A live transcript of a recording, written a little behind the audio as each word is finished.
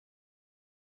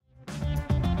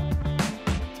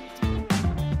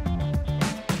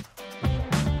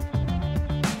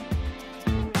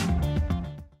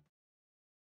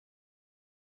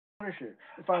Punisher.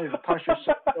 It's funny the Punisher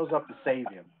shows up to save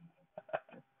him.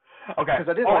 Okay. Because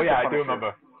I did Oh like the yeah, I do Punisher.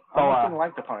 remember. I So almost didn't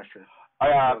like the Punisher.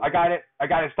 I got it. I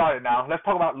got it started now. Let's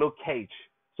talk about Luke Cage.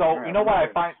 So All right, you know what Luke I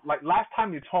Cage. find? Like last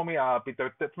time you told me the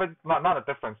difference, not a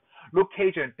difference. Luke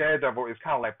Cage and Daredevil is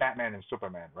kind of like Batman and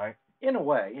Superman, right? In a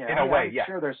way, yeah. In a way, I'm yeah.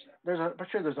 sure there's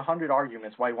 100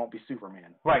 arguments why he won't be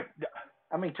Superman. Right.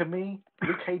 I mean, to me,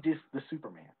 Luke Cage is the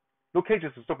Superman. Luke Cage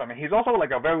is the Superman. He's also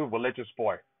like a very religious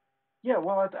boy. Yeah,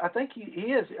 well, I think he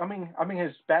is. I mean,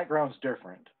 his background's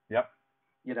different. Yep.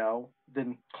 You know,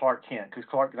 than Clark Kent, because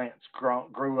Clark Kent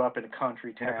grew up in a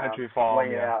country town, in a country farm,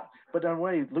 way yeah. out. But in a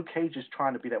way, Luke Cage is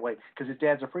trying to be that way because his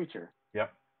dad's a preacher.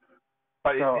 Yep.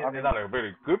 But So, he's not a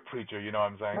very good preacher, you know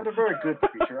what I'm saying? Not a very good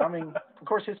preacher. I mean, of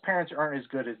course, his parents aren't as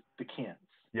good as the Kents.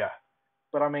 Yeah.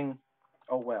 But I mean,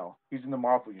 oh well, he's in the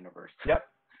Marvel universe. Yep.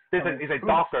 It's a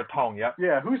darker tone, yep.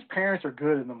 Yeah, whose parents are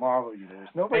good in the Marvel universe?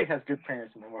 Nobody has good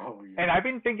parents in the Marvel universe. And I've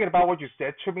been thinking about what you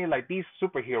said to me, like these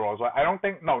superheroes. Right? I don't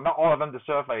think, not all of them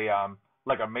deserve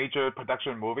a major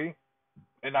production movie.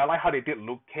 And I like how they did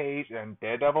Luke Cage and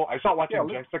Daredevil. I started watching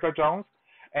Jessica Jones,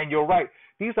 and you're right.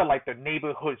 These are like the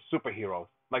neighborhood superheroes,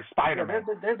 like Spider-Man.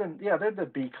 Yeah, they're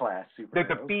the B class superheroes. They're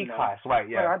the B class, right?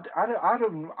 Yeah. But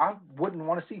I wouldn't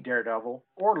want to see Daredevil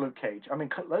or Luke Cage. I mean,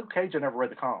 Luke Cage, I never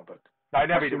read the comic book. I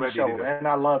never read the show, and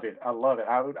I love it.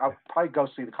 I'll probably go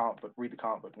see the comic book, read the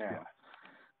comic book now.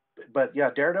 Yeah. But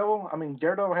yeah, Daredevil. I mean,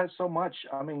 Daredevil has so much.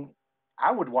 I mean,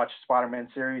 I would watch Spider-Man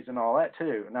series and all that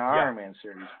too, and the Iron Man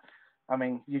series. I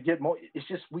mean, you get more. It's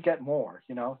just we get more.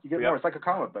 You know, you get more. It's like a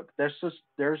comic book. There's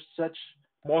such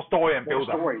more story and build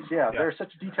stories. Yeah, there's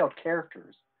such detailed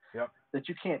characters. Yep. That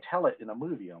you can't tell it in a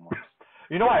movie almost.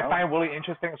 You know what I find really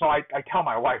interesting? So I tell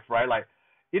my wife, right, like,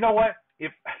 you know what,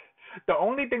 if the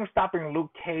only thing stopping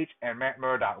Luke Cage and Matt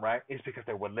Murdock, right, is because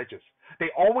they're religious. They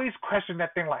always question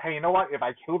that thing like, hey, you know what? If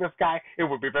I kill this guy, it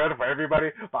would be better for everybody,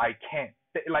 but I can't.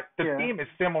 The theme is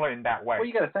similar in that way. Well,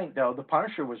 you got to think though, the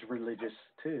Punisher was religious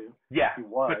too. Yeah, he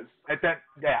was. But then,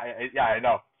 I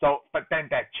know. So, but then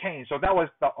that changed. So that was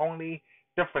the only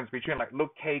difference between like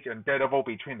Luke Cage and Daredevil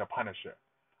between the Punisher.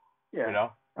 Yeah. You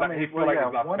know, I mean,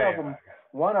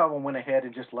 one of them went ahead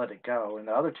and just let it go, and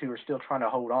the other two are still trying to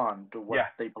hold on to what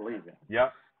they believe in.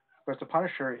 Yeah. But the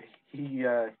Punisher,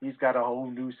 he's got a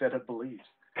whole new set of beliefs.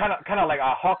 Kind of like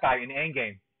a Hawkeye in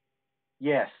Endgame.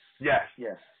 Yes. Yes.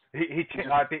 Yes.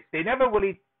 They never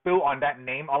really built on that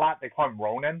name a lot. They call him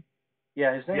Ronan.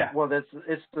 Yeah, his name. Yeah. Well,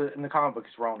 in the comic book,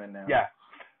 it's Ronan now. Yeah.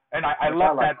 And I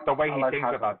love that the way he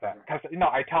thinks about that. Because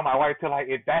I tell my wife to like,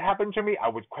 if that happened to me, I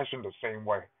would question the same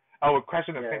way. I would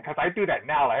question the thing because I do that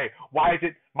now. Like, hey, why is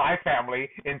it my family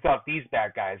instead of these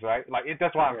bad guys, right? Like,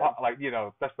 that's why I'm like,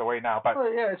 that's the way now. But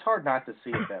it's hard not to see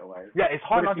it that way. Yeah, it's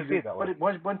hard not to see it that way.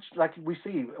 But once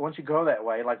you go that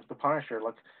way, like the Punisher,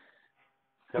 like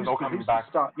there's no coming back.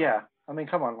 Yeah, I mean,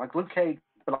 come on, like Luke Cage.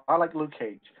 But I like Luke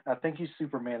Cage. I think he's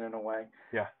Superman in a way.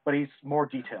 Yeah. But he's more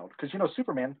detailed because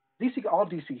Superman. All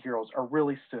DC heroes are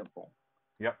really simple.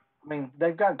 Yep. I mean,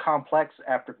 they've gotten complex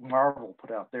after Marvel put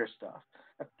out their stuff.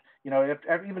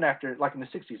 Even after, like in the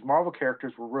 60s, Marvel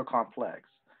characters were real complex.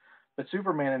 But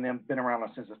Superman and them been around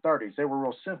since the 30s. They were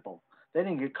real simple. They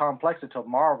didn't get complex until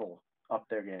Marvel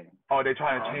upped their game. Oh, they're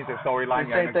trying to change the storyline.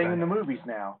 The same thing in the movies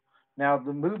now. Now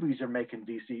the movies are making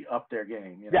DC up their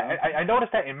game. Yeah, I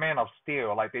noticed that in Man of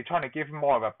Steel. Like they're trying to give him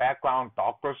more of a background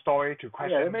darker story to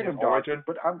question they made him origin.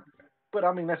 Darker, but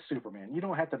I mean that's Superman. You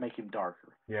don't have to make him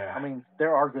darker. Yeah. I mean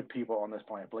there are good people on this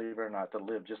planet, believe it or not, that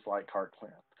live just like Clark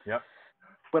Kent. Yep.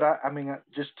 But I mean,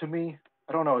 just to me,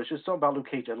 I don't know. It's just something about Luke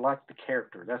Cage. I like the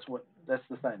character. That's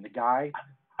the thing. The guy.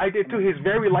 I did too. He's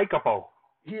very likable.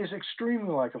 He is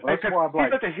extremely likable. That's why I'm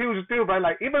he's such a huge dude, right?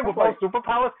 Like even with no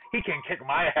superpowers, he can kick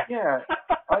my ass. Yeah.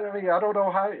 I mean, I don't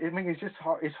know how. I mean, it's just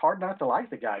hard. It's hard not to like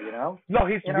the guy, No,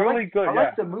 he's really good. I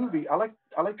like the movie. I like.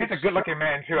 He's a good-looking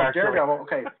man too. Actually. Daredevil.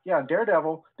 Okay. Yeah,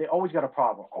 Daredevil. They always got a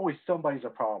problem. Always somebody's a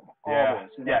problem. Always.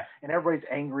 And everybody's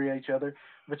angry at each other.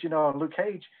 But in Luke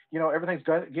Cage, everything's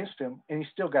against him, and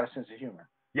he's still got a sense of humor.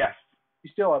 Yes.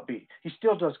 He's still upbeat. He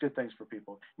still does good things for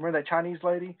people. Remember that Chinese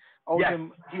lady?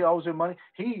 He owes him money.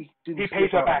 He pays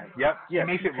her back. Yep. Yeah, he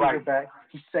makes it pays right. Her back.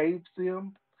 He saves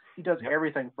them. He does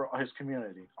everything for his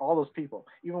community. All those people,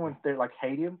 even when they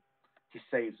hate him, he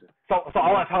saves it. So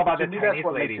I want to talk about the Chinese that's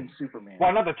what lady. Makes him Superman.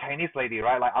 Well, not the Chinese lady,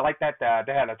 right? Like I like that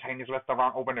they had a Chinese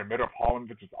restaurant open in the middle of Holland,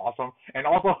 which is awesome. And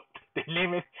also they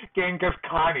name it Genghis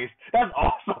Khanis. That's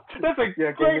awesome. That's a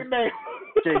great name.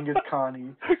 Genghis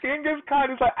Khanis. Genghis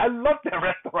Khanis. Like I love that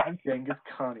restaurant. Genghis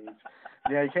Khanis.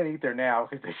 Yeah, you can't eat there now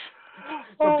because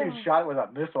some dude shot with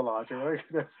a missile launcher.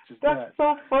 That's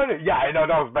so funny. Yeah, I know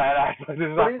that was badass.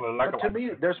 But to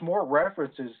me, there's more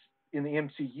references in the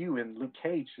MCU in Luke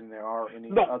Cage than there are in the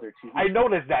No, other TV. I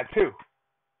noticed that too.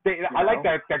 I like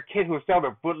know? that kid who sells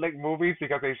the bootleg movies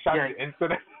because they shot Yeah. the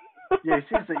incident. Yeah,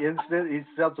 he sees the incident. He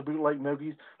sells the bootleg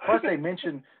movies. Plus, they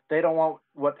mentioned they don't want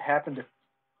what happened to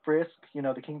Frisk. You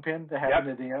know, the Kingpin that happened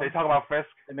Yep. to them. They talk about Fisk.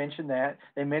 They mentioned that.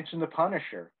 They mentioned the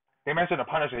Punisher. They mentioned the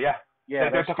Punisher. Yeah. Yeah,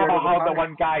 They talk about how the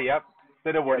one guy. Yep.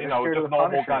 That it was they're scared of just the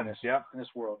normal Punisher guns. Yep. in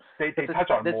this world. They touch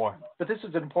on more. But this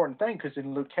is an important thing because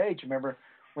in Luke Cage, remember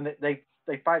when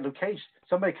they fight Luke Cage,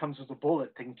 somebody comes with a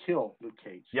bullet that can kill Luke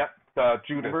Cage. Yep. The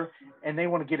Judas. Remember? And they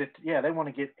want to get it. Yeah, they want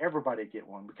to get everybody to get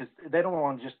one because they don't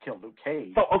want to just kill Luke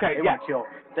Cage. So okay,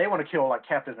 They want to kill like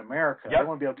Captain America. Yep. They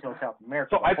want to be able to kill Captain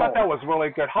America. So I thought that was really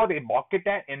good. How they market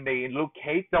that in the Luke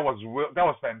Cage, that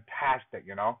was fantastic.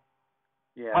 You know.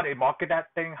 Yeah. How they market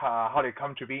that thing, how they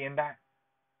come to be in that.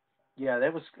 Yeah,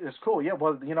 it's cool. Yeah,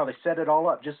 well, they set it all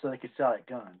up just so they could sell that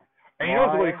gun. And you know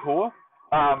what's really cool?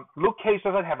 Luke Cage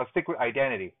doesn't have a secret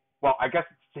identity. Well, I guess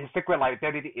his secret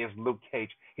identity is Luke Cage.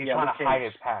 He's trying to hide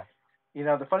his past.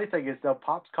 The funny thing is, though,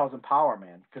 Pops calls him Power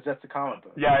Man because that's the comic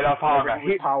book. Yeah, that's Power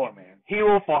Man. Power Man.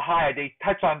 Hero for hire. They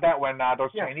touch on that when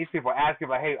those Chinese people ask him,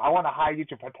 like, hey, I want to hire you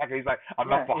to protect her. He's like, I'm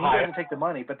not for hire. He doesn't take the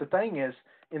money. But the thing is,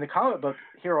 in the comic book,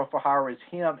 Hero for Hire is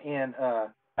him and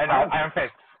Iron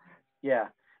Fist. Yeah,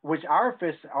 which Iron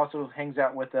Fist also hangs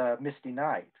out with Misty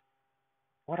Knight.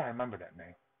 What do I remember that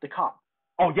name? The cop.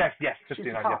 Oh, yes. She's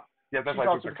a cop. Yeah, that's she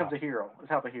also becomes a hero. It's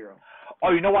help a hero.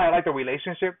 Oh, you know why I like the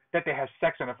relationship? That they have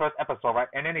sex in the first episode, right?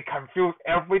 And then they confuse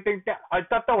everything. I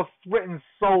thought that was written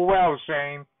so well,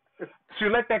 Shane. She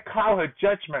let that cloud her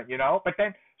judgment, But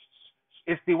then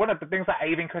it's one of the things that I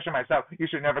even question myself. You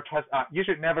should never trust. You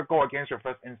should never go against your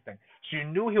first instinct. She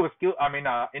knew he was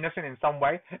innocent in some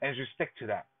way, and she stick to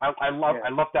that. I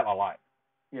love that a lot.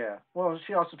 Yeah. Well,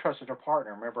 she also trusted her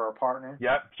partner. Remember her partner?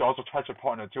 Yep. She also trusted her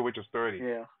partner too, which is 30.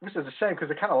 Yeah. Which is a shame because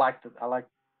I liked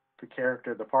the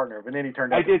character, the partner, but then he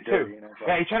turned out to be dirty.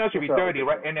 Yeah, he turned out to be dirty,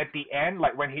 right? And at the end,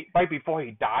 like right before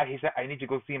he died, he said, "I need to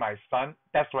go see my son."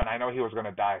 That's when I know he was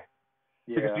gonna die.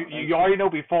 Yeah. Because you already know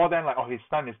before then, like, oh, his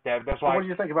son is dead. That's why. What do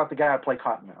you think about the guy who played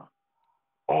Cottonmouth?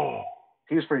 Oh.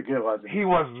 He was pretty good, wasn't he? He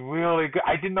was really good.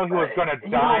 I didn't know he was gonna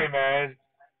die, man.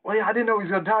 Well, yeah, I didn't know he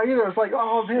was going to die either. It's like,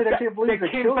 oh, man, I can't believe they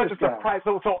killed this guy. Surprise.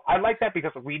 So I like that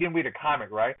because we didn't read the comic,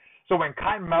 right? So when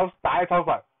Cottonmouth dies, I was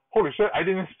like, holy shit, I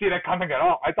didn't see that coming at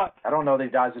all. I don't know that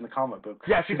he dies in the comic book.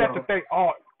 Yeah, she said the thing.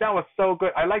 Oh, that was so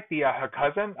good. I like her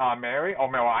cousin, Mary, or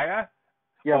Mariah.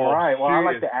 Yeah, Mariah. Well, I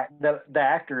like the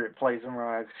actor that plays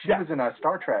Mariah. She was in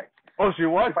Star Trek. Oh, she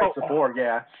was? She fights the Borg,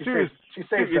 yeah. She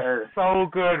saves the Earth. So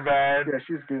good, man. Yeah,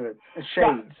 she's good. And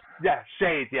Shades. Yeah,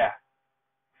 Shades, yeah.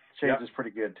 Shades is pretty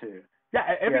good too. Yeah,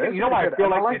 everything. You know what I feel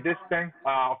like in this thing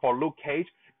for Luke Cage,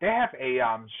 they have a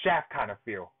Shaft kind of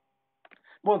feel.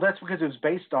 Well, that's because it was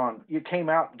based on. It came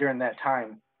out during that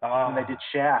time when they did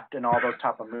Shaft and all those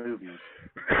type of movies.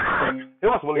 It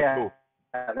was really cool.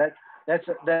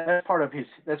 That's part of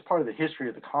the history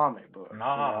of the comic book.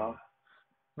 No,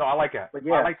 I like it. But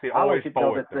yeah, I like the always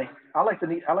forward thing. I like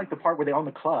the part where they own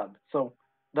the club. So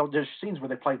there's scenes where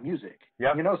they play music.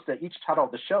 Yep. You notice that each title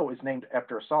of the show is named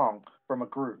after a song from a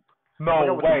group.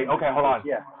 No way. Okay, hold on.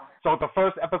 Yeah. So the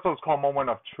first episode is called Moment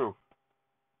of Truth.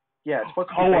 Yeah, it's supposed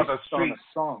to be based on a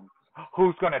song.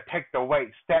 Who's gonna take the weight,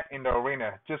 step in the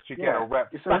arena just to get a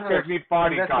rep? So that's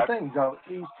the thing, though.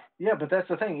 But that's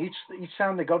the thing. Each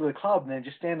time they go to the club and they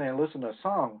just stand there and listen to a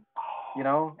song,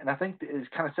 and I think it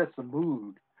kind of sets the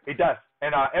mood. It does,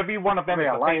 and every one of them is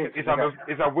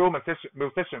a real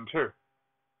musician too.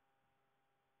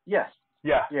 Yes.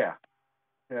 Yeah. Yeah.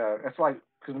 Yeah. It's like,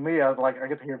 because to me, I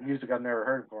get to hear music I've never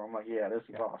heard before. I'm like, yeah, this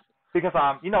is awesome. Because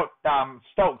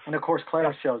Stokes. And of course,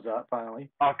 Claire shows up finally.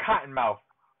 Cottonmouth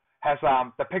has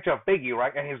the picture of Biggie,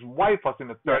 right? And his wife was in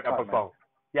the third episode.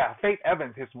 Yeah, Faith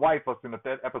Evans, his wife was in the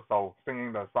third episode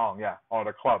singing the song. Yeah, or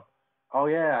the club. Oh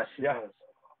yeah, she was.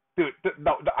 Dude,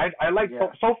 I like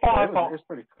so far. It's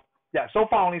pretty cool. Yeah, so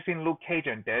far I only seen Luke Cage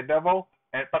and Daredevil.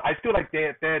 But I still like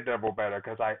Daredevil better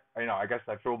because I guess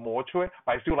I feel more to it.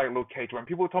 But I still like Luke Cage. When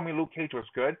people told me Luke Cage was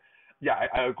good, yeah,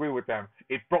 I agree with them.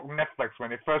 It broke Netflix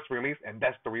when it first released, and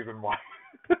that's the reason why.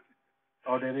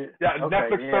 Oh, did it? Yeah, okay,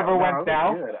 Netflix server went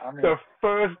down. The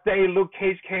first day Luke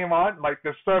Cage came on, like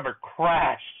the server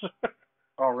crashed.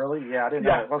 Oh, really? Yeah, I didn't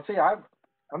know. Well, see, I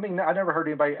never heard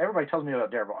anybody. Everybody tells me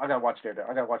about Daredevil. I gotta watch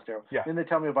Daredevil. Yeah. Then they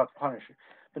tell me about the Punisher,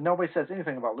 but nobody says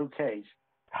anything about Luke Cage.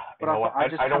 But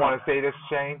I don't want to say this,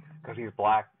 Shane, because he's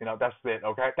black. That's it,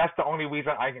 okay? That's the only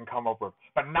reason I can come up with.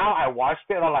 But now I watched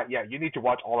it, I'm like, yeah, you need to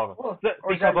watch all of them. Well,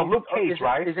 because of Luke Cage,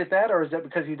 right? Is it that, or is it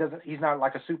because he's not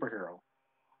like a superhero?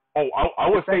 Oh, I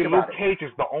would Just think say Luke about it. Cage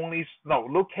is the only. No,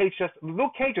 Luke Cage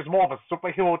is more of a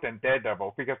superhero than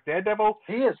Daredevil because Daredevil.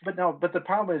 He is, but no. But the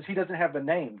problem is he doesn't have a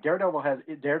name. Daredevil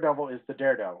is the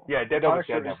Daredevil. Yeah, The Daredevil is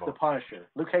Punisher is Daredevil. the Punisher.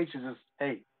 Luke Cage is just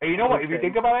hey. And you know what? Luke If you Cage.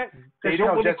 think about it, they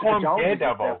don't really Jessica call him Jones isn't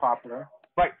Daredevil. that popular.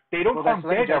 Right? They don't Well, call that's him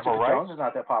the thing. Daredevil, Jessica right? Jones is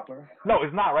not that popular. No,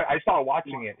 it's not, right? I started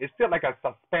watching it. It's still like a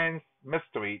suspense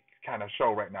mystery kind of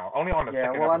show right now. Only on the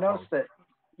Yeah, second well, episode. I noticed that.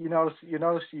 You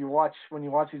watch when you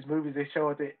watch these movies, they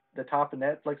show at the top of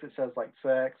Netflix. It says like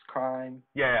sex, crime.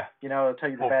 Yeah. It'll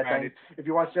tell you the bad things. If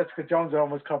you watch Jessica Jones, it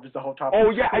almost covers the whole top. Oh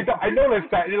yeah, I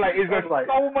noticed that. Like, there's like,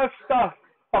 so much stuff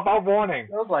about warning.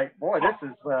 I was like, boy, this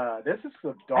is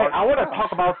some Hey, dark. I want to stuff.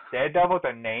 talk about Daredevil,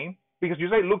 the name, because you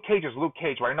say Luke Cage is Luke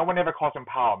Cage, right? No one ever calls him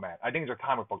Power Man. I think it's a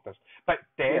comic book does. But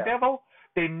Daredevil,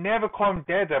 they never call him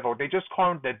Daredevil. They just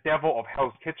call him the Devil of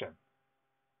Hell's Kitchen.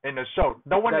 In the show,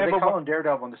 no one ever. They call him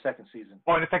Daredevil in the second season.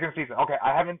 Oh, in the second season. Okay,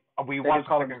 I haven't. We watched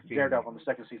the second season. Daredevil in the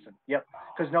second season. Yep,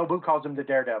 because Nobu calls him the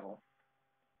Daredevil.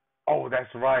 Oh, that's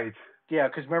right. Yeah,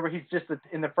 because remember he's just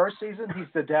in the first season he's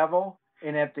the devil,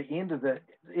 and at the end of the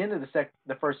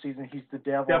first season he's the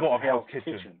devil of Hell's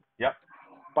Kitchen. Yep.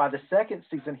 By the second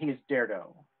season he is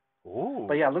Daredevil. Ooh.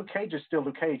 But yeah, Luke Cage is still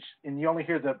Luke Cage, and you only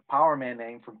hear the Power Man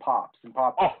name from Pops and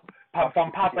Pops. Oh,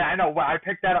 from Pops. I know. Well, I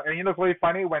picked that up, and you know what's really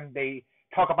funny when they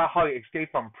talk about how he escaped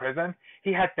from prison.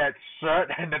 He had that shirt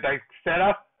and the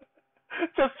setup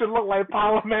just to look like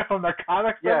Power Man from the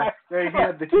comics. Yeah, he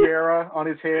had the tiara on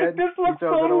his head. This looks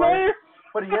so lame.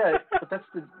 But yeah, but that's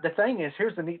the thing is,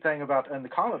 here's the neat thing about in the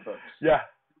comic books. Yeah.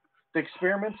 The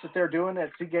experiments that they're doing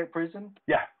at Seagate Prison.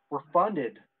 Yeah. Were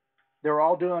funded. They were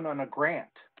all doing on a grant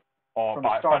from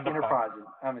Stark Enterprises.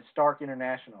 Stark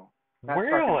International. Not really?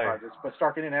 Stark Enterprises, but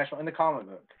Stark International in the comic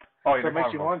book. Oh, so it makes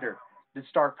you wonder. Did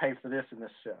Stark pay for this in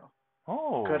this show?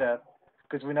 Oh. Could have.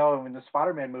 Because we know in the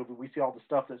Spider-Man movie, we see all the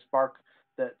stuff that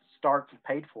Stark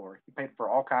paid for. He paid for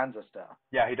all kinds of stuff.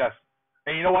 Yeah, he does.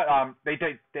 And you know what?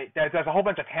 There's a whole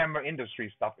bunch of Hammer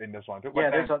Industries stuff in this one too.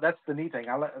 Yeah, that's the neat thing.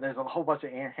 There's a whole bunch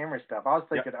of Hammer stuff. I was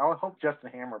thinking, I hope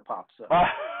Justin Hammer pops up.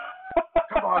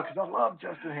 Come on, because I love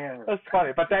Justin Hammer. That's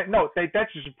funny, but that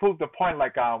just proved the point.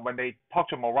 Like when they talked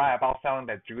to Mariah about selling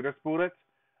that Judas bullets,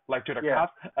 like to the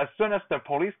cops, as soon as the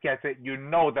police gets it, you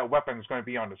know that weapon is going to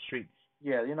be on the streets.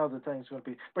 Yeah, you know the thing's going to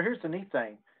be. But here's the neat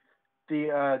thing: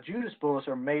 the Judas bullets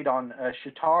are made on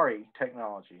Chitauri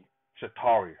technology.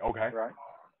 Chitauri, okay. Right.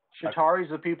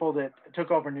 Chitauri's the people that took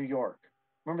over New York.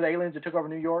 Remember the aliens that took over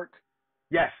New York?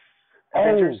 Yes.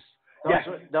 Avengers? Oh. Yes.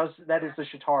 That is the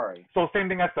Chitauri. So same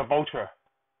thing as the Vulture.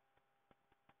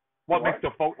 What makes the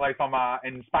Vulture, like from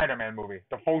in Spider-Man movie,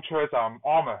 the Vulture's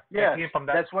armor? Yeah, from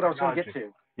that that's what I was going to get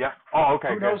to. Yeah. Oh, okay.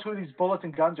 Who knows who these bullets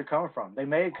and guns are coming from? They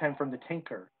may have come from the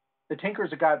Tinker. The Tinker's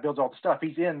the guy that builds all the stuff.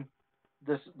 He's in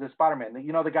the Spider-Man.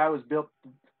 You know the guy who's built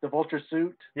the Vulture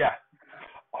suit? Yeah.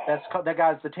 That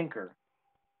guy's the Tinker.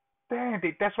 Dang,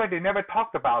 that's why they never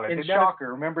talked about it. And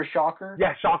Shocker, remember Shocker?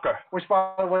 Yeah, Shocker. Which,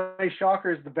 by the way,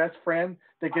 Shocker is the best friend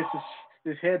that gets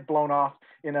his head blown off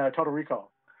in Total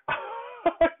Recall.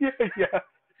 yeah.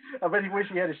 I bet he wish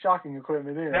he had his shocking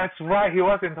equipment in. That's right. He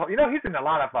was in. He's in a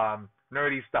lot of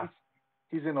nerdy stuff.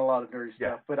 He's in a lot of nerdy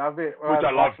stuff. But when I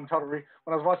was watching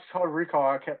Total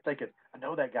Recall, I kept thinking, I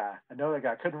know that guy.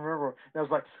 I couldn't remember. And I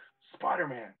was like,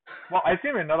 Spider-Man. Well, I see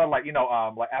him in other like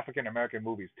African American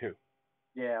movies too.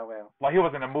 Yeah, well. Like he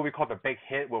was in a movie called The Big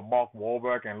Hit with Mark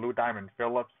Wahlberg and Lou Diamond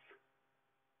Phillips.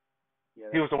 Yeah,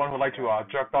 he was the one who liked to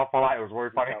jerk off a lot. It was very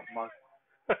funny.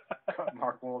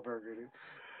 Mark Wahlberg.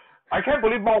 I can't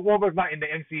believe Mark Wahlberg's not in the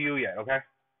MCU yet. Okay.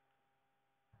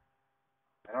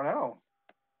 I don't know.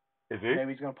 Is he?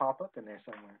 Maybe he's gonna pop up in there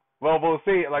somewhere. Well, we'll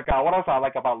see. Like, what else I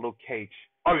like about Luke Cage?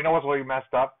 Oh, you know what's really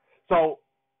messed up? So,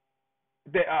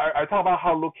 I talk about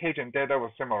how Luke Cage and Daredevil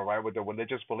were similar, right? With the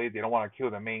religious belief, they don't want to kill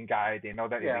the main guy. They know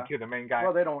that if they kill the main guy.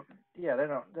 Well, they don't. Yeah, they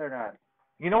don't. They're not.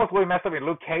 You know what's really messed up with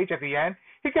Luke Cage at the end?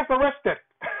 He gets arrested.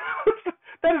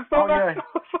 That is so messed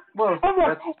up. Well, I'm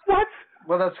like, what?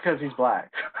 Well, that's because he's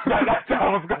black. That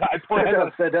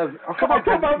does. Oh, come on,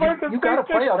 you got to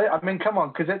play on it. I mean, come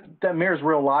on, because that mirrors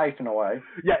real life in a way.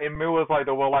 Yeah, it mirrors like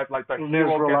the real life, like the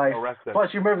hero gets arrested. Plus,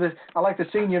 you remember this? I like the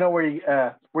scene,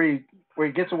 where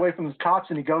he gets away from the cops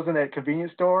and he goes in that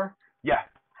convenience store. Yeah.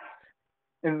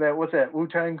 In that, what's that,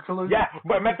 Wu-Tang Clan? Yeah,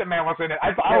 but Method Man was in it. I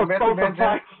was so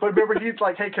surprised. But remember, he's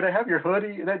like, hey, can I have your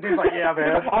hoodie? And that dude's like, yeah,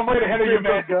 man. I'm right ahead of you,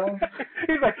 man.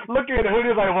 He's like, looking at the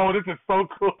hoodie, he's like, whoa, this is so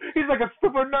cool. He's like a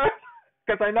super nerd.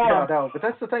 Because I know him. No, but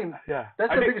that's the thing. Yeah. That's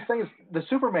the biggest thing is the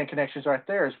Superman connections right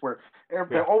there is where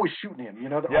they're always shooting him.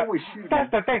 They're always shooting him.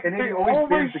 That's the thing. And they're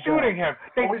always shooting him.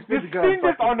 You've seen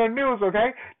this on the news,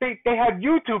 okay? They have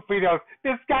YouTube videos.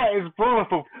 This guy is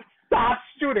brutal. Stop stop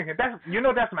shooting him.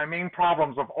 That's my main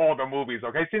problems of all the movies.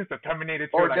 Okay, since the Terminator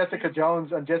 2. Or Jessica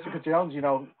Jones. And Jessica Jones,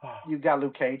 you got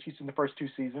Luke Cage. He's in the first 2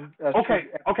 seasons. Okay.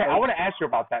 I want to ask you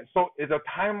about that. So is the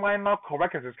timeline not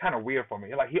correct? Because it's kind of weird for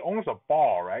me. Like he owns a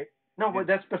bar, right? No, but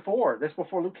that's before. That's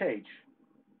before Luke Cage.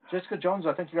 Jessica Jones,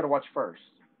 I think you got to watch first.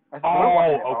 I think we're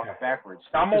watching it backwards.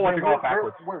 I'm watching it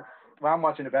backwards. I'm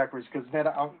watching it backwards because then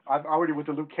I've already went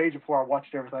to Luke Cage before I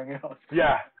watched everything else.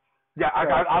 Yeah.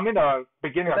 I'm in the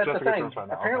beginning of Jessica Jones right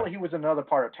now. Apparently, he was in another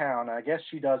part of town. I guess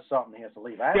she does something. He has to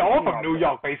leave. They're all from New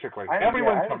York, basically.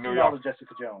 Everyone's from New York. All of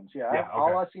Jessica Jones. Yeah.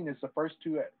 All I've seen is the first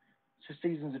 2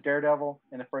 seasons of Daredevil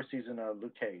and the first season of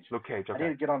Luke Cage. Luke Cage. Okay. I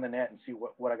need to get on the net and see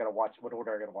what I got to watch. What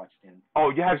order I got to watch it in. Oh,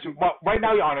 you have to. Well, right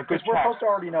now you're on a good track.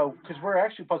 We're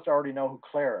actually supposed to already know who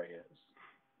Clara is.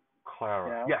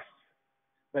 Clara. Yes.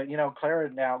 But Clara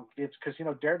now gets because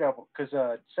Daredevil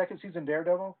because second season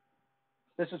Daredevil.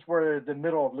 This is where the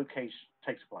middle of Luke Cage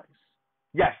takes place.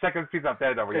 Yes, second season of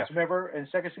Daredevil. Yes. Remember, in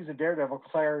second season Daredevil,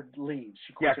 Claire leaves.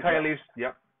 She quits Claire leaves.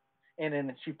 Yep. And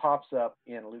then she pops up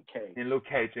in Luke Cage. In Luke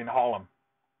Cage in Harlem.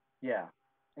 Yeah,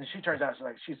 and she turns out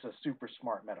she's a super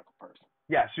smart medical person.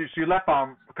 Yeah, she left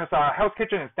because Hell's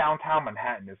Kitchen is downtown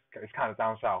Manhattan. It's kind of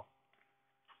down south.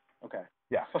 Okay.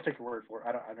 Yeah. I'll take your word for it.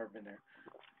 I've never been there.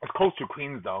 It's close to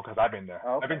Queens though, because I've been there.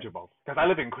 Oh, okay. I've been to both. Because I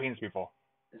lived in Queens before.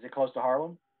 Is it close to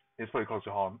Harlem? It's pretty close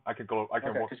to Harlem. I can walk.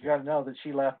 Because you got to know that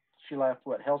she left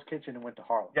what Hell's Kitchen and went to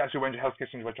Harlem. Yeah, she went to Hell's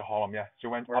Kitchen. She went to Harlem. Yeah, she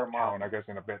went uptown. I guess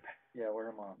in a bit. Yeah, where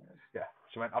her mom is. Yeah,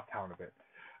 she went uptown a bit.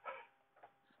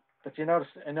 But you notice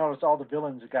all the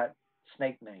villains got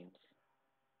snake names.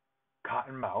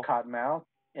 Cottonmouth.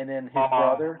 And then his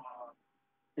brother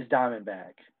is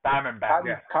Diamondback.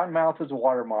 Yeah. Cottonmouth is a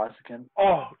water moccasin.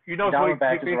 Oh,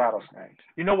 Diamondback is a rattlesnake.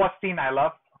 You know what scene I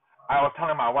love? I was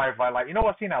telling my wife, you know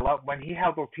what scene I love? When he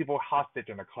held those people hostage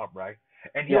in the club, right?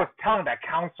 And he was telling that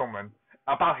councilman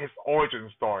about his origin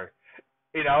story.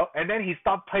 And then he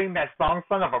stopped playing that song,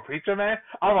 Son of a Preacher Man.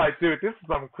 I'm like, dude, this is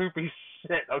some creepy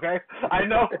shit, okay? I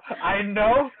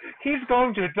know he's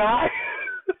going to die.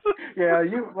 Yeah,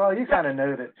 you kind of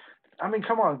knew that. I mean,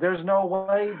 come on, there's no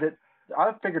way that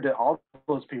I figured that all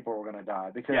those people were going to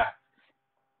die because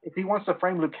if he wants to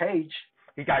frame Luke Cage,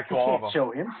 he can't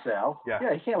show himself.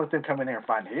 Yeah, he can't let them come in there and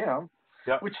find him.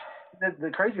 Yep. Which the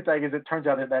crazy thing is, it turns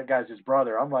out that guy's his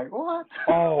brother. I'm like, what?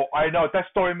 Oh, I know. That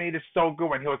story made it so good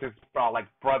when he was his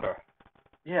brother.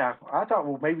 Yeah, I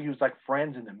thought maybe he was like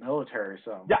friends in the military or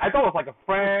something. Yeah, I thought it was like a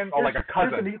friend or like a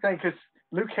cousin. Here's the neat thing, because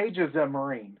Luke Cage is a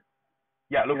Marine.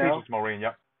 Yeah, Luke Cage is a Marine.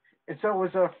 Yep. And so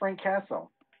was Frank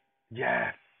Castle.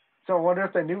 Yes. So I wonder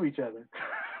if they knew each other.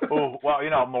 Oh, well,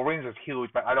 Marines is huge,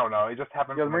 but I don't know. It just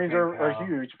happened. Yeah, the Marines are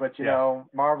huge, but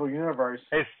Marvel Universe.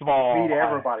 It's small. Meet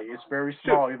everybody. It's very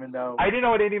small, even though. I didn't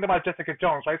know anything about Jessica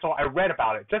Jones, right? So I read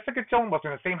about it. Jessica Jones was in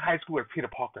the same high school as Peter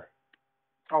Parker.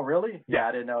 Oh, really? Yeah,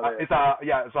 I didn't know that. It's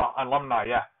an alumni.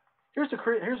 Yeah. Here's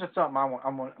something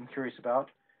I'm curious about.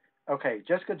 Okay,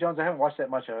 Jessica Jones. I haven't watched that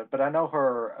much of it, but I know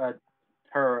her.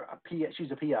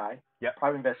 She's a PI. Yep.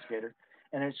 Private investigator,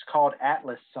 and it's called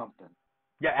Atlas something.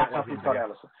 Yeah, Atlas. It's called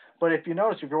Atlas. But if you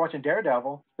notice, if you're watching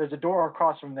Daredevil, there's a door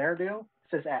across from their deal.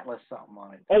 It says Atlas something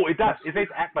on it. Oh, it does. It says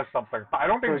Atlas something. But I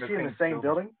don't think so. Is she in the same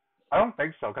building? I don't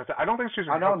think so, because I don't think she's.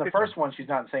 I know in the first one she's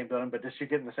not in the same building, but does she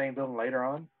get in the same building later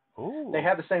on? Ooh. They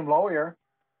have the same lawyer.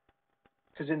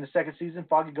 Because in the second season,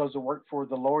 Foggy goes to work for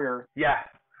the lawyer. Yeah,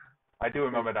 I do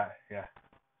remember that. Yeah.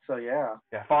 So yeah.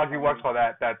 Yeah, Foggy works for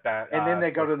that. And then they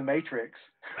go to the Matrix.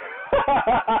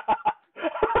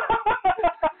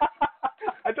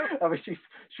 I mean,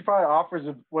 she probably offers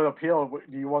him with a pill.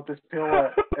 Do you want this pill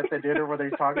at the dinner where they're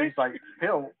talking? He's like,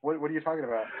 pill? What are you talking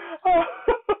about?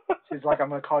 She's like, I'm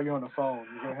going to call you on the phone.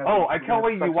 I can't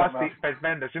wait you watch the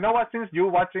Fassbenders. You know what? Since you're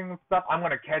watching stuff, I'm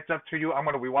going to catch up to you. I'm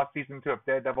going to rewatch season 2 of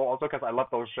Daredevil also because I love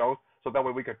those shows. So that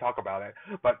way we could talk about it.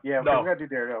 But yeah, we're going to do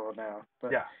Daredevil now.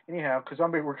 But yeah. Anyhow, because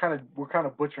we're kind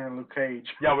of butchering Luke Cage.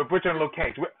 Yeah, we're butchering Luke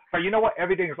Cage. But you know what?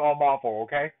 Everything is all Marvel,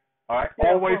 okay? All right?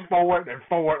 Yeah, always forward and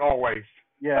forward always.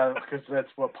 Yeah, because that's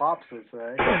what Pops would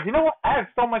say. You know what? I have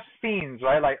so much scenes,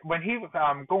 right? Like when he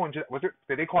going to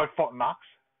did they call it Fort Knox?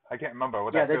 I can't remember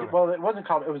what that was. Well, it wasn't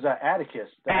called. It was Atticus.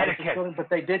 Atticus building, but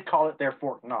they did call it their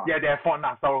Fort Knox. Yeah, their Fort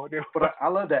Knox. So, but I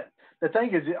love that. The thing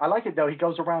is, I like it though. He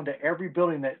goes around to every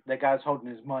building that guy's holding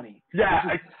his money. Yeah,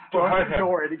 I heard the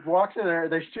door and he walks in there.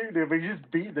 They shoot him. He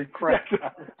just beat the crap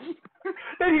out of him.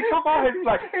 Then he come on and he's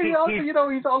like,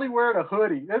 he's only wearing a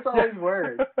hoodie. That's all he's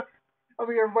wearing. I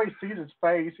mean, everybody sees his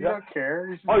face. He don't care.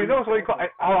 You know what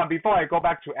hold on, before I go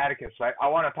back to Atticus, right? I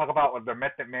want to talk about the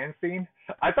Method Man scene.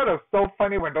 I thought it was so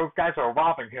funny when those guys are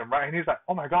robbing him, right? And he's like,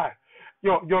 oh my God,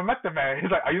 you're Method Man. He's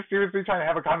like, are you seriously trying to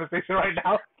have a conversation right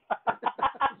now?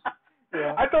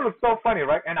 Yeah. I thought it was so funny,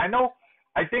 right? And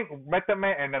I think Method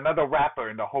Man and another rapper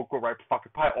in the whole group, right?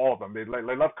 Fucking probably all of them. They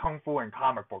love kung fu and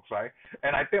comic books, right?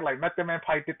 And I think like Method Man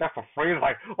probably did that for free.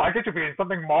 Like, why can't you be in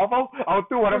something Marvel? I'll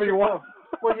do whatever you want.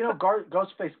 Well,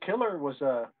 Ghostface Killer was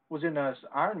in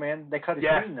Iron Man. They cut his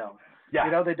scene though. Yeah.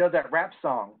 You know, they did that rap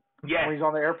song. Yeah. When he's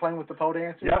on the airplane with the pole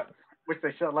dancers. Yep. Which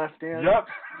they shut left in. Yep.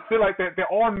 So like they're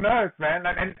all nerds, man.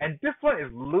 And this one is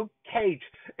Luke Cage.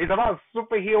 It's about a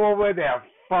superhero where they're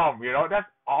from. You know, that's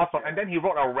awesome. Yeah. And then he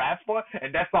wrote a rap for it,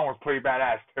 and that song was pretty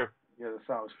badass too. Yeah, the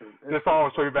song was pretty. The song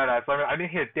was pretty badass. I mean, I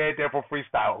didn't hear Daredevil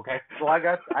freestyle. Okay. Well, I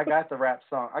got the rap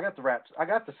song. I got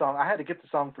the song. I had to get the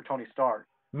song for Tony Stark.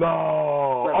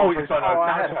 No. So it's on a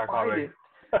soundtrack already.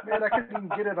 Man, I couldn't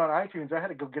even get it on iTunes. I had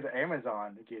to go get it on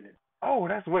Amazon to get it. Oh,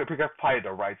 that's weird because that's probably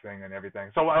the right thing and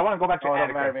everything. So I want to go back to Anakin. Anakin.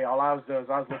 Don't matter to me. All I was doing is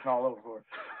I was looking all over for it.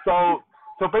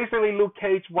 So basically, Luke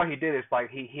Cage, what he did is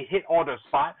like he hit all the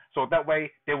spots, so that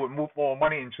way they would move all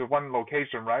money into one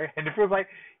location, right? And it feels like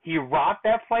he robbed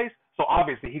that place, so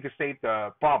obviously he could save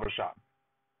the barbershop.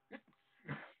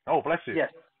 Oh, bless you.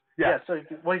 Yes. Yeah. So he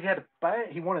had to buy.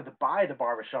 He wanted to buy the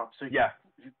barbershop, so he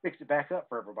fixed it back up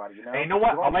for everybody. You know. And you know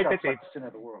what? I like that they. The center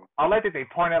of the world. I like that they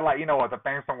point out, like, you know what, the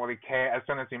banks don't really care as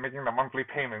soon as you're making the monthly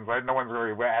payments, right? No one's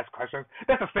really will ask questions.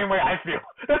 That's the same way I feel.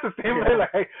 That's the same way,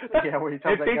 like, hey, where you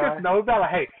tell if that they guy. just know that, like,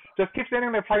 hey, just keep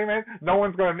sending their payments. No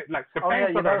one's gonna like the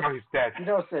banks are gonna know he's dead. You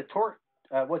know, it's the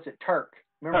what's it, Turk?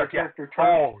 Remember the character Turk?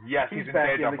 Oh yes, he's in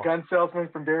back Daredevil. in the gun salesman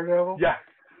from Daredevil. Yeah.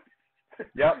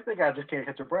 Yep. That guy just can't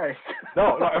catch a break.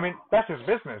 No, I mean that's his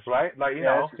business, right? Like you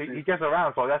know, he gets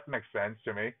around, so that makes sense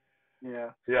to me.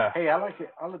 Yeah. Yeah. Hey, I like it.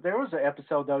 There was an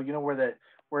episode though, you know, where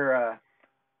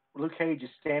Luke Cage is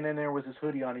standing there with his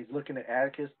hoodie on. He's looking at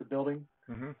Atticus, the building,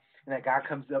 and that guy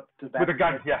comes up to the back with a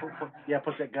gun.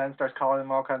 Puts that gun, starts calling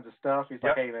him all kinds of stuff. He's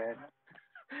like, "Hey, man,"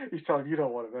 he's telling him, "You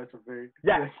don't want to mess with me."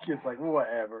 Yeah. He's like,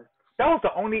 "Whatever." That was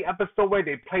the only episode where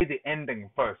they played the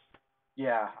ending first.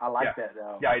 Yeah, I like that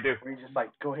though. Yeah, I do. Where he's just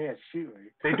like, "Go ahead, shoot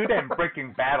me." They do that in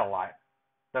Breaking Bad a lot.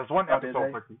 There's one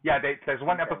episode. There's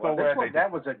one episode where that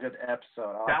was a good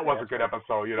episode. That was a good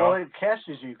episode, you know. Well, it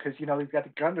catches you because you know he's got the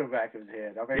gun to the back of his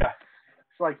head. I mean,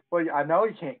 it's like, well, I know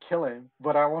you can't kill him,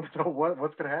 but I want to know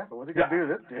what's going to happen. What's he going to do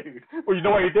to this dude? Well, you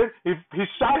know what he did? He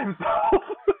shot himself.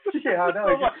 Yeah, I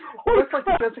know. It looks like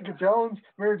Jessica Jones.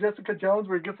 Remember Jessica Jones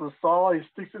where he gets a saw, he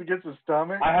sticks it against his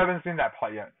stomach? I haven't seen that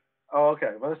part yet. Oh,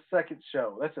 okay. Well, that's the second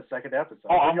show. That's the second episode.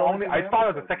 Oh, I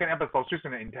started the second episode just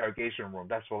in the interrogation room.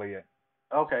 That's really it.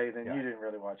 Okay, then you didn't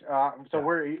really watch it. So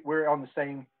we're on the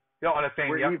same. On the same.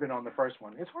 We're even on the first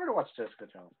one. It's hard to watch Jessica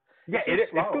Jones. Yeah, it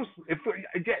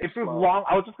feels long.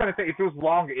 I was just gonna say it feels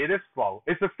long. It is slow.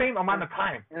 It's the same amount of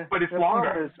time, but it's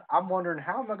longer. I'm wondering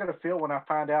how am I gonna feel when I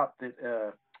find out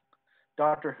that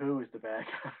Doctor Who is the bad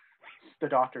guy. The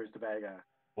Doctor is the bad guy.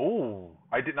 Oh,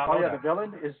 I did not know that.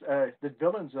 The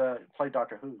villains play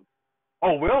Doctor Who.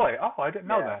 Oh, really? Oh, I didn't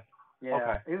know that. Yeah,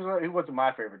 okay. He wasn't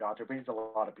my favorite Doctor, but he's a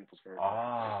lot of people's favorite.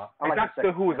 Ah,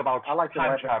 Doctor Who is about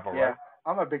time travel, right?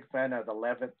 I'm a big fan of the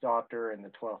 11th Doctor and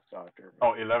the 12th Doctor.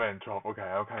 Oh, 11 and 12. Okay,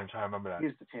 I'm trying to remember that.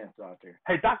 He's the 10th Doctor.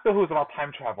 Hey, Doctor Who is about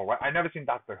time travel, right? I never seen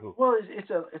Doctor Who. Well, he's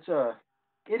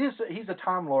a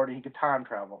time lord and he can time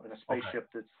travel in a spaceship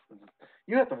that's.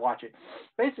 You have to watch it.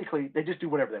 Basically, they just do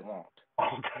whatever they want.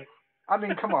 Okay. I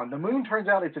mean, come on. The moon turns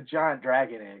out it's a giant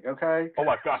dragon egg, okay? Oh,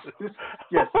 my God.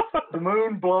 Yes. The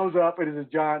moon blows up and it's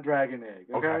a giant dragon egg,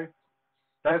 okay?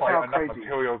 That's how crazy.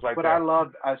 But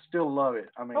I still love it.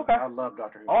 I mean, I love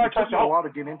Doctor Who. It took me a while to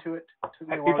get into it.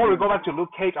 Before we go back to Luke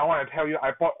Cage, I want to tell you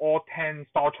I bought all 10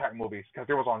 Star Trek movies because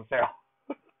it was on sale.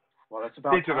 Well, that's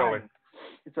about time.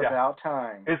 It's about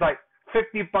time. It's like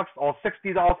 $50 or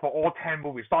 $60 for all 10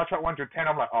 movies. Star Trek 1 to 10.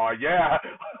 I'm like, oh yeah.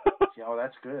 Oh,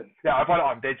 that's good. Yeah, I bought it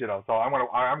on digital, so I'm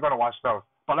gonna watch those.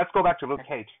 But let's go back to Luke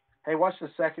Cage. Hey, watch the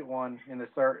second one and the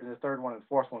third one and the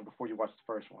fourth one before you watch the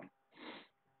first one.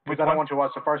 Because I don't want you to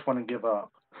watch the first one and give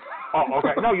up. Oh,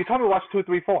 okay. No, you told me to watch 2,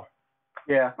 3, 4.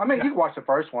 Yeah, I mean you can watch the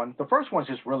first one. The first one's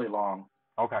just really long.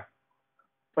 Okay.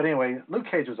 But anyway, Luke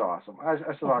Cage was awesome.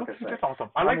 That's all I can say. That's awesome.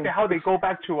 I like how they go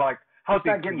back to like how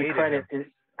they created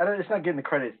him. It's not getting the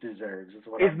credit it deserves.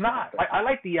 It's not. I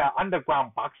like the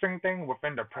underground boxing thing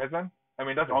within the prison. I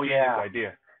mean, that's a genius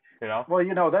idea. You know. Well,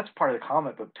 that's part of the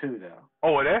comic book too, though.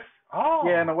 Oh, it is. Oh.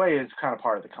 Yeah, in a way, it's kind of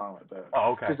part of the comic book.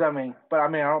 Oh, okay. Because I don't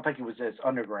think it was as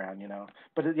underground,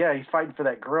 But he's fighting for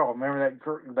that girl. Remember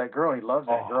that girl? He loves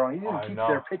that girl. And he didn't keep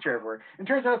their picture everywhere. And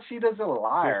turns out she does a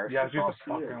liar. Yeah, she's a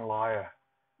fucking liar.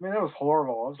 I mean, that was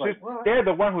horrible. I was like, what? They're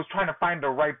the one who's trying to find the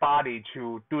right body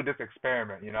to do this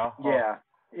experiment, Yeah.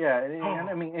 Yeah, and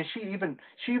I mean, and she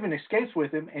even escapes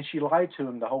with him, and she lied to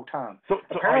him the whole time. So I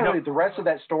know. Apparently, the rest of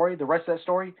that story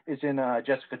is in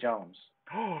Jessica Jones.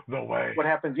 No way. What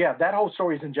happens? Yeah, that whole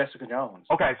story is in Jessica Jones.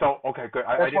 Okay, okay, good.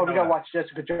 I That's why didn't we know gotta that. watch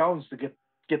Jessica Jones to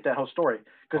get that whole story,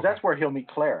 because Okay. that's where he'll meet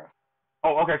Clara.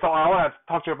 Oh, okay. So I want to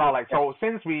talk to you about like so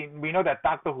since we know that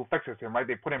Doctor Who fixes him, right?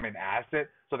 They put him in acid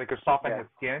so they could soften his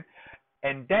skin,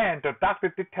 and then the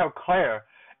doctor did tell Claire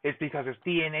it's because it's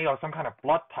DNA or some kind of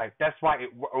blood type. That's why it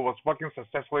was working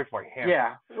successfully for him.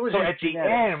 Yeah, it was So just at the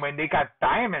genetics. end, when they got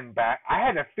Diamond back, I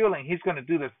had a feeling he's gonna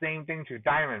do the same thing to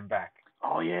Diamond back.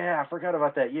 Oh yeah, I forgot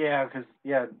about that. Yeah, because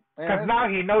Because now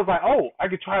he knows, like, oh, I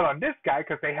could try it on this guy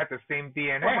because they had the same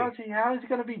DNA. Well, how is he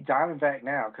gonna be Diamondback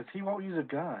now? Because he won't use a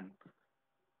gun.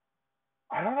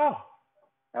 I don't know.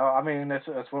 I mean, that's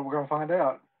what we're gonna find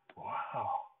out. Wow.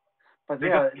 But They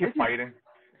yeah, just keep fighting.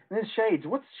 Then Shades,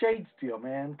 what's Shades' deal,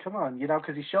 man? Come on,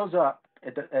 because he shows up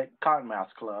at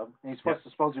Cottonmouth's club, and he's supposed to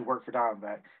supposedly work for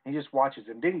Diamondback, and he just watches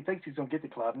him. Then he thinks he's gonna get the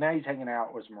club. Now he's hanging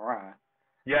out with Mariah.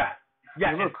 Yeah.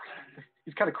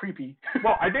 He's kind of creepy.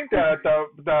 Well, I think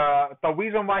the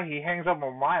reason why he hangs up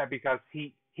with Mariah because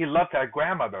he loved her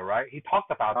grandmother, right? He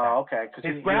talked about that. Oh, okay.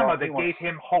 His grandmother gave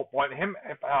him hope, him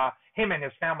and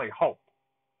his family hope.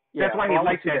 Yeah, that's why he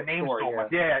liked that name so much.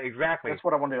 Yeah, exactly. That's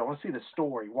what I want to do. I want to see the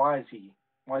story. Why is he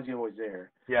always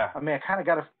there? Yeah. I mean, I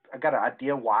got an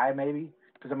idea why maybe,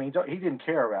 because I mean he didn't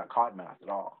care about Cottonmouth at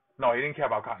all. No, he didn't care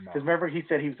about Cottonmouth. Because remember he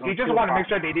said he was going to. He just wanted to make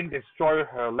sure they didn't destroy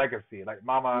her legacy, like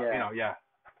Mama. Yeah.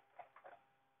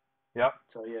 Yep.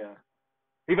 So yeah.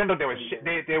 Even though they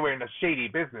were in a shady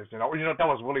business, that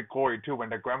was really gory too when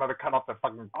the grandmother cut off the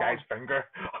fucking guy's finger.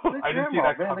 I didn't see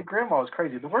that. Man, the grandma was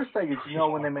crazy. The worst thing is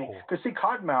when they make because see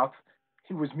Cottonmouth,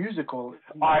 he was musical.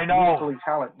 I know. Musically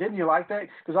talented. Didn't you like that?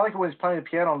 Because I like it when he's playing the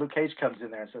piano and Luke Cage comes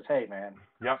in there and says, "Hey man."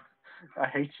 Yep. I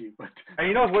hate you, but. And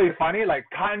you know what's really funny? Like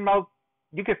Cottonmouth,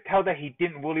 you could tell that he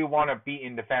didn't really want to be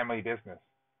in the family business.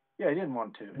 Yeah, he didn't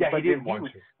want to. Yeah, he didn't want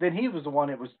to. Then he was the one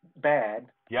that was bad.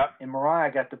 Yep. And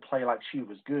Mariah got to play like she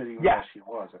was good, even though she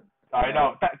wasn't. I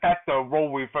know. That's the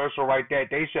role reversal right there.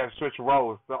 They should have switched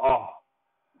roles.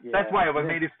 That's why it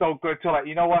made it so good too. Like,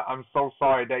 you know what? I'm so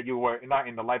sorry that you were not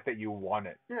in the life that you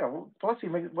wanted. Yeah. Well, plus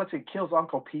he kills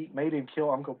Uncle Pete. Made him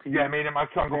kill Uncle Pete. Yeah, made him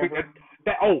kill Uncle Pete.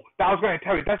 That I was going to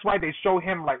tell you. That's why they show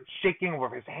him like shaking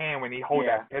with his hand when he holds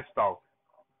that pistol.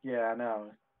 Yeah, I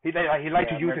know. He liked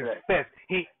to use his fist.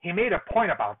 He made a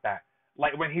point about that.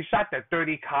 Like when he shot that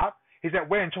dirty cop, he said,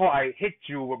 "Wait until I hit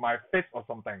you with my fist or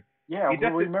something." Yeah,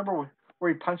 remember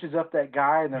where he punches up that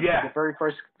guy, and the very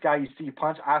first guy you see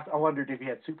punch. I wondered if he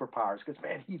had superpowers because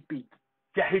man, he beat.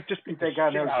 Yeah, he just beat that guy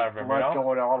out of him.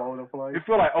 Going all over the place. You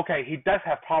feel like he does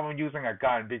have problem using a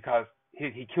gun because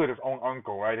he killed his own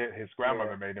uncle, right? His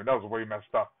grandmother made him. That was really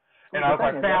messed up. And I was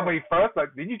like, family first?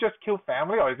 Like, did you just kill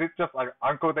family, or is it just like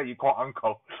uncle that you call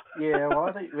uncle? Yeah, well,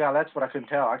 I think that's what I couldn't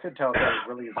tell. I couldn't tell if that was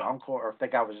really his uncle or if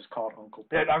that guy was just called Uncle.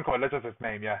 Yeah, uncle. That's just his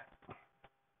name. Yeah.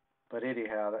 But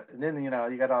anyhow, and then you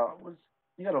got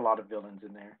a lot of villains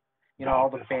in there. All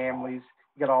the families.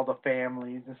 You got all the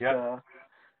families and stuff.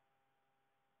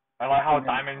 I like how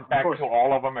Diamondback killed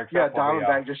all of them except for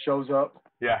Diamondback just shows up.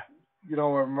 Yeah.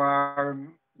 Where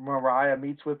Mariah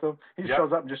meets with them. He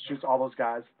shows up and just shoots all those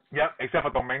guys. Yep, except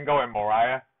for Domingo and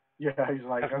Mariah. Yeah, he's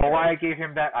like. Okay. Mariah gave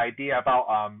him that idea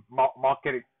about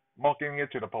marketing it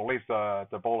to the police,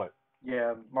 the bullet.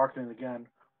 Yeah, marketing the gun.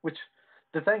 Which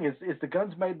the thing is the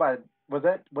guns made by was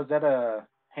that a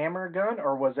hammer gun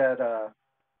or was that a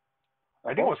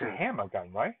I think it was a hammer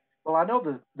gun, right? Well, I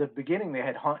know the beginning they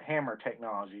had hammer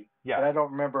technology. Yeah. But I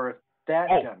don't remember if that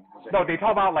gun was a hammer. They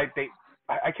talk about like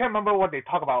I can't remember what they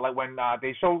talk about. Like when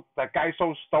they show that guy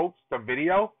show Stokes the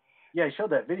video. Yeah, he showed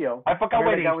that video. I forgot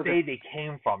where they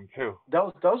came from too.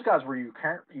 Those guys were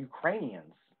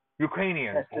Ukrainians.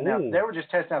 Ukrainians. They were just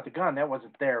testing out the gun. That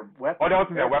wasn't their weapon. Oh, that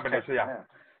wasn't their weapon. Yeah.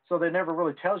 So they never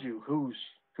really tells you who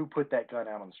put that gun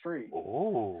out on the street.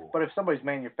 Oh. But if somebody's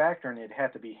manufacturing it, it'd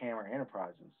have to be Hammer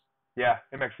Enterprises. Yeah,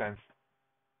 it makes sense.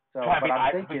 So, I'm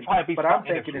thinking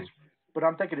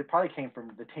it probably came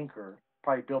from the Tinker.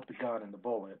 Probably built the gun and the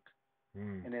bullet.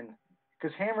 And then,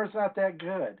 because Hammer's not that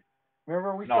good.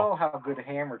 Remember, we saw how good a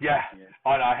Hammer tech is.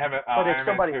 Oh, no, I haven't. But if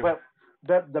somebody,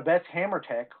 the best Hammer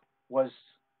tech was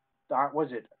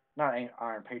it not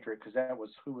Iron Patriot? Because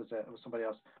who was that? It was somebody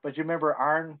else. But you remember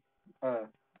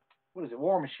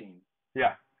War Machine?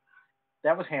 Yeah.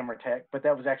 That was Hammer tech, but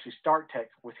that was actually Stark tech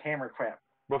with Hammer crap.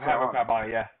 With Hammer crap on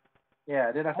it, yeah.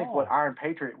 Yeah. Then I think what Iron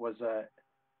Patriot was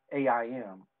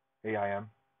AIM. AIM.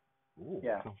 Ooh,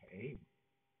 yeah.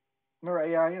 Remember,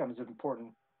 AIM is an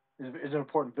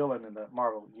important villain in the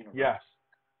Marvel universe. Yeah.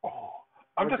 Oh,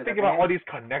 I'm just thinking about all these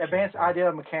connections. Advanced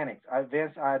Idea Mechanics.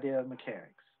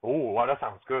 Oh, wow, that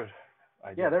sounds good.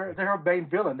 Yeah, they're a main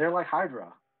villain. They're like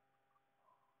Hydra.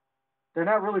 They're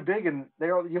not really big, and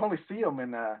you only see them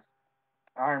in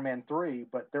Iron Man 3,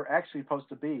 but they're actually supposed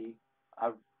to be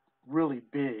a really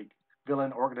big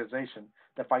villain organization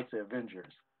that fights the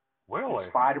Avengers. Really?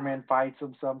 Spider-Man fights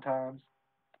them sometimes.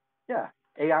 Yeah,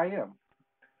 AIM.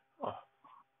 Huh.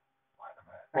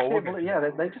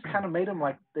 They just kind of made them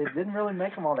like they didn't really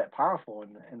make them all that powerful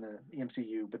in the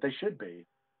MCU, but they should be.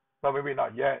 Well, maybe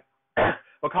not yet.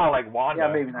 But kind of like Wanda.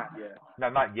 Yeah, maybe not yet. No,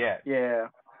 not yet. Yeah.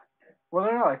 Well,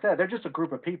 they're not like that. They're just a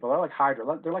group of people. They're like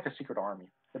Hydra. They're like a secret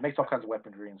army that makes all kinds of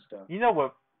weaponry and stuff. You know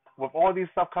what? With all these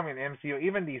stuff coming in MCU,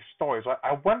 even these stories,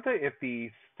 I wonder if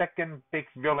the second big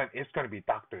villain is going to be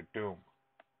Doctor Doom.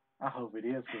 I hope it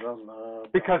is because I love.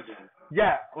 Because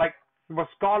like with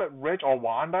Scarlet Witch or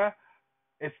Wanda,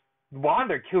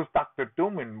 Wanda kills Doctor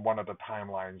Doom in one of the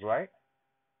timelines, right?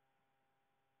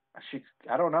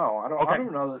 I don't know. I don't know. I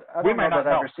don't know that I've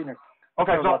ever seen her.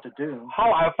 Okay, so Doctor Doom.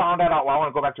 How I found that out? Well, I want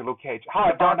to go back to Luke Cage.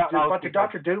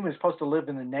 Doctor Doom is supposed to live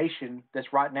in the nation that's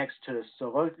right next to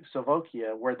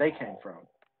Sokovia, where they came from.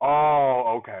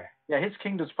 Oh, okay. Yeah, his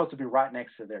kingdom's supposed to be right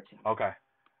next to their kingdom. Okay,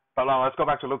 but let's go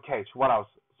back to Luke Cage. What else?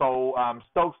 So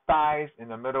Stokes dies in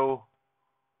the middle.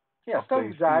 Yeah,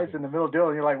 Stokes dies in the middle deal,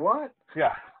 and you're like, what?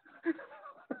 Yeah.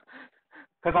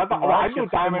 Because I thought I knew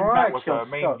Diamondback was the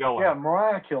main villain. Yeah,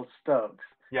 Mariah killed Stokes.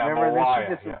 Yeah, remember?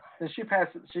 Mariah. Then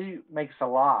she makes a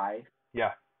lie.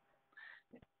 Yeah.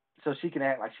 So she can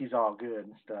act like she's all good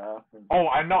and stuff. And,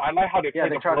 I know. I like how they play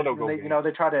the political game.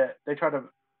 They try to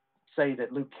say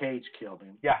that Luke Cage killed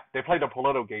him. Yeah, they play the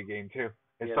political game too.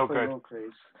 It's so good.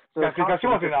 Because she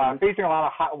was facing a lot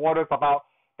of hot waters about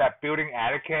that building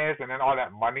Atticus and then all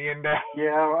that money in there.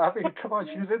 Yeah, I mean, come on,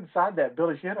 she was inside that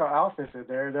building. She had her office in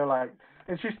there. They're like,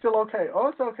 and she's still okay. Oh,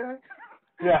 it's okay.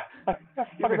 Yeah.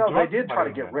 Even though they did try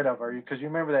to get rid of her, because you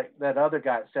remember that other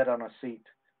guy sat on a seat.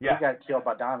 Yeah. He got killed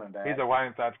by Diamondback. He's a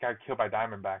wild got killed by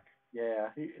Diamondback. Yeah,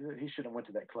 he should have went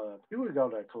to that club. He would go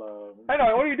to that club. I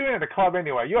know. What are you doing at the club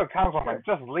anyway? You're a councilman.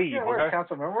 Just leave. Yeah, we're a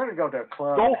councilman. We're gonna go to a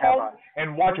club. Go home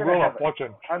and watch Wheel of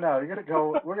Fortune. I know.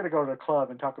 We're gonna go to the club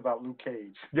and talk about Luke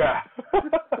Cage. Yeah.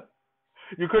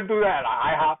 You couldn't do that at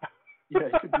IHOP. Yeah,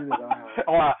 you could do that at IHOP.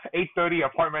 Or 8:30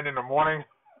 appointment in the morning.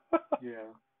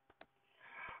 Yeah.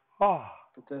 Oh.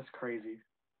 But that's crazy.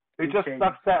 It just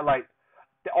sucks that like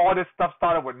all this stuff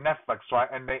started with Netflix, right?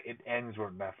 And it ends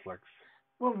with Netflix.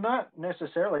 Well, not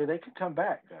necessarily. They could come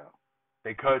back, though.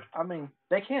 They could. I mean,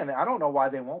 they can. I don't know why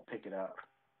they won't pick it up.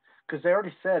 Because they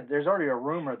already said, there's already a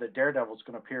rumor that Daredevil's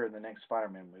going to appear in the next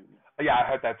Spider-Man movie. Yeah, I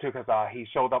heard that too, because he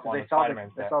showed up on the Spider-Man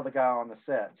set. They saw the guy on the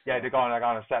set. So. Yeah, they're going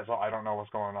on the set, so I don't know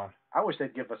what's going on. I wish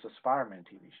they'd give us a Spider-Man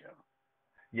TV show.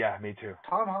 Yeah, me too.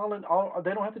 Tom Holland,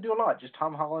 they don't have to do a lot. Just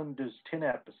Tom Holland does 10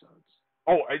 episodes.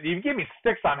 Oh, if you give me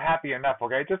 6, I'm happy enough,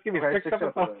 okay? Just give me 6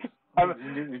 episodes.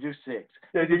 You do 6.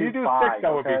 Yeah, if you do 6,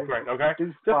 that would be great, okay?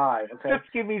 Do 5, okay?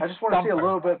 Just give me I just want to see a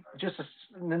little bit,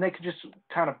 and then they could just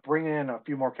kind of bring in a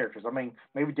few more characters. I mean,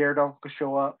 maybe Daredevil could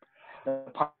show up. The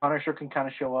Punisher can kind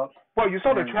of show up. Well, you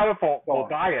saw the trailer for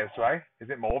Mobius, right? Is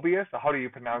it Mobius? Or how do you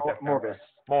pronounce that? Morbus.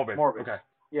 Okay.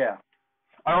 Yeah.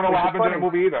 I don't know what happens in the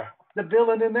movie either. The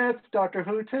villain in that's Doctor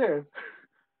Who, too.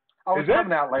 It's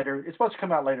coming out later. It's supposed to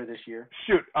come out later this year.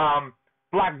 Shoot,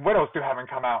 Black Widow still haven't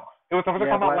come out. It was supposed to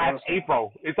come out last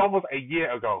April. It's almost a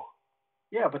year ago.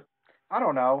 Yeah, but I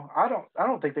don't know. I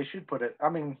don't think they should put it. I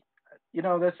mean,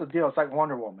 that's the deal. It's like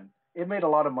Wonder Woman. It made a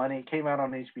lot of money. It came out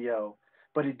on HBO,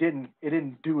 but it didn't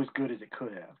do as good as it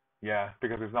could have. Yeah,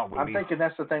 because it's not released. I'm thinking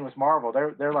that's the thing with Marvel.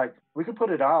 They're like, we could put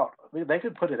it out. They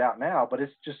could put it out now, but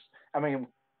it's just, I mean,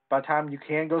 by the time you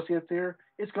can go see it there,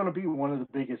 it's going to be one of the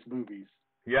biggest movies.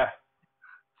 Yeah.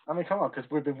 I mean, come on, because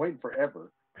we've been waiting forever.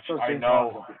 So I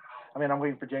know. I mean, I'm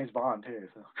waiting for James Bond too.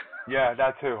 So. Yeah,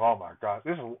 that too. Oh my God,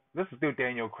 this is dude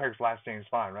Daniel Craig's last James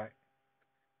Bond, right?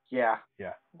 Yeah.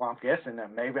 Yeah. Well, I'm guessing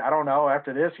that maybe, I don't know.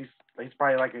 After this, he's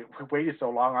probably like, we waited so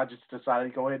long, I just decided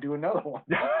to go ahead and do another one.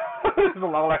 This is a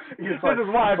long. This is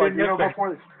why I've been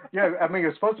missing. Yeah, I mean, it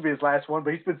was supposed to be his last one,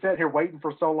 but he's been sitting here waiting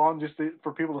for so long just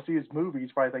for people to see his movie.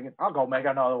 He's probably thinking, I'll go make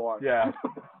another one. Yeah.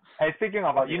 Hey, speaking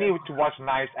of, you need to watch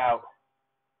Knives Out.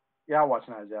 Yeah, I'll watch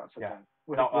Knives Out sometime. Yeah.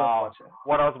 We'll watch it.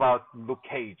 What else about Luke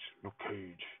Cage? I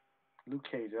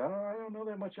don't know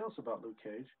that much else about Luke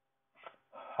Cage.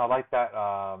 I like that.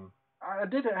 I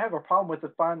did have a problem with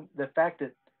the fact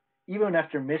that even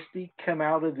after Misty came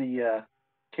out of the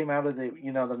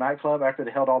the nightclub after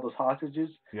they held all those hostages,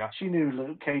 she knew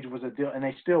Luke Cage was a deal, and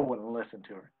they still wouldn't listen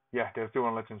to her. Yeah, they still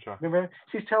wouldn't listen to her. Remember,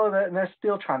 she's telling that, and they're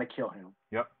still trying to kill him.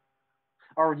 Yep.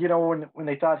 Or you know when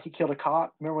they thought he killed a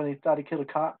cop. Remember when they thought he killed a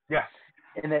cop? Yeah.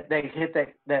 And that they hit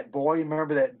that boy.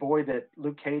 Remember that boy that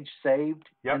Luke Cage saved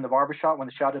Yep. in the barbershop when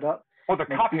they shot it up? Oh, the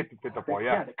cop hit the boy.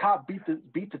 Yeah. Yeah, the cop beat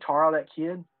the tar out of that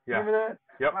kid. Yeah. Remember that?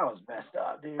 Yep. That was messed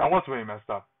up, dude. That was really messed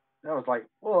up. That was like,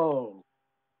 whoa.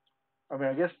 I mean,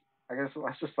 I guess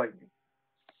that's just like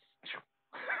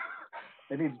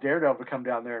they need Daredevil to come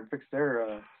down there and fix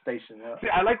their station. See,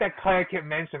 I like that Claire kept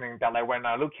mentioning that, like, when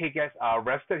Luke Cage gets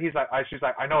arrested, she's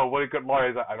like, I know a really good lawyer.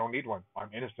 He's like, I don't need one. I'm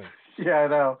innocent. Yeah, I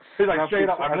know. He's like, straight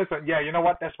up, I'm innocent. Yeah, you know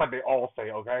what? That's what they all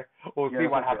say, okay? We'll see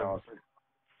what happens.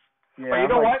 Yeah, but you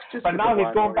know what? But now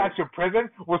he's going back to prison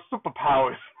with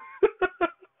superpowers.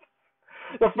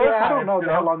 The first I time, don't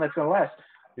know how long that's going to last.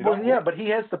 Well, yeah, but he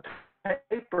has the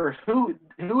papers. Who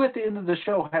at the end of the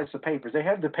show has the papers? They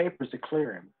have the papers to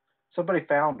clear him. Somebody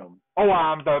found them. Oh,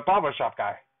 the barbershop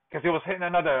guy. Because he was hitting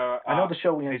another... I know the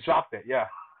show ends. He dropped it, yeah.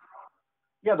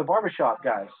 Yeah, the barbershop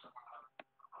guys.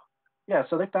 Yeah,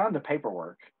 so they found the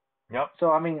paperwork. Yep.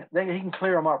 So, I mean, he can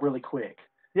clear them up really quick.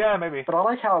 Yeah, maybe. But I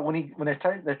like how when they're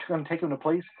going to take him to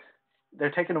police,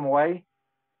 they're taking him away,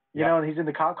 you know, and he's in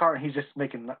the cop car and he's just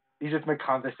making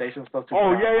conversations with those two.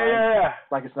 Oh, yeah.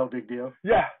 Like it's no big deal.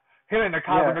 Yeah. Him and the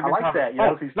cops are making I like that. You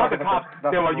know, not the cops.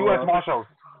 They were U.S. Marshals.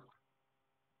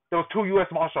 There was 2 U.S.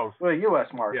 Marshals. Well, U.S.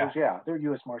 Marshals, yeah. They're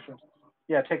U.S. Marshals.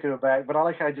 Yeah, taking it back. But I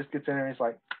like how he just gets in there and he's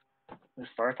like,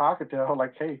 just start talking to him,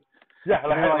 like, hey. Yeah,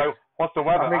 like, what's the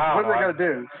weather? I mean, what are they gonna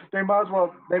do? They might as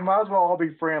well all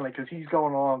be friendly because he's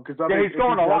going along. Because he's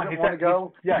going along. He doesn't want to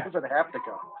go. He doesn't have to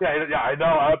go. Yeah, I know.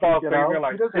 I thought he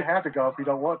doesn't have to go if he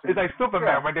don't want to. It's like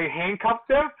Superman when they handcuff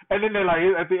them, and then they're like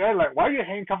at the end, like, why are you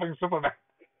handcuffing Superman?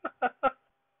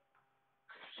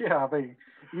 Yeah, I mean,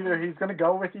 either he's gonna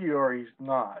go with you or he's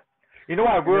not. You know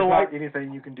what I really like?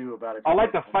 Anything you can do about it. I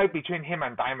like the fight between him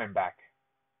and Diamondback.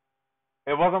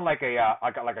 It wasn't like a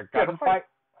gunfight.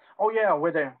 Oh yeah,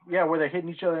 where they're hitting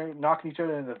each other, knocking each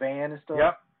other in the van and stuff.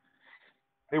 Yep.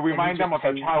 They remind them of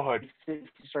their childhood. He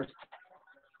starts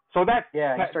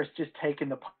just taking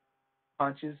the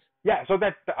punches. Yeah, so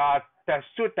that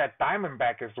suit that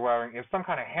Diamondback is wearing is some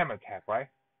kind of hammer tech, right?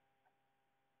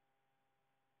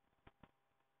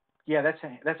 Yeah, that's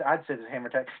I'd say it's hammer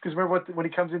tech. Because remember when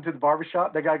he comes into the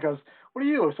barbershop, that guy goes, "What are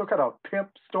you? Some kind of pimp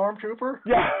stormtrooper?"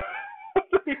 Yeah.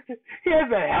 He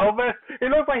has a helmet. It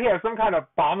looks like he has some kind of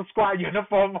bomb squad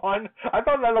uniform on. I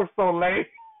thought that looked so lame.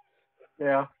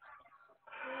 Yeah.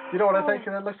 You know what I think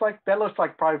that looks like? That looks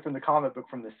like probably from the comic book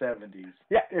from the 70s.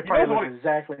 Yeah. It probably looks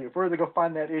exactly. If we were to go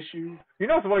find that issue. You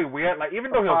know, it's really weird. Like,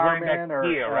 even though he was wearing that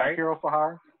gear, right? Hero for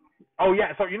Hire. Oh,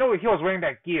 yeah. So, you know, he was wearing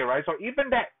that gear, right? So, even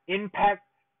that impact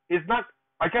is not,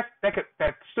 I guess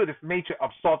that suit is made to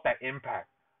absorb that impact.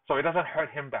 So, it doesn't hurt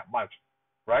him that much,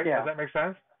 right? Yeah. Does that make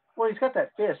sense? Well, he's got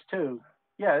that fist too.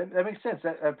 Yeah, that makes sense.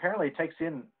 That apparently takes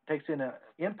in an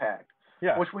impact.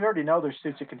 Yeah. Which we already know there's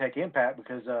suits that can take impact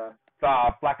because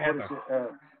Black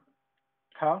Panther.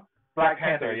 Black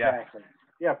Panther, exactly.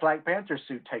 Yeah, Black Panther's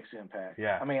suit takes impact.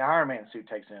 Yeah. I mean, Iron Man's suit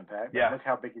takes impact. But yeah. Look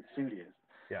how big his suit is.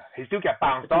 Yeah. He still get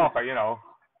bounced off, but you know.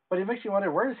 But it makes you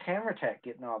wonder, where's Hammer Tech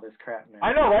getting all this crap now?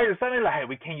 I know, right? It's suddenly like, hey,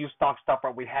 we can't use stock stuff,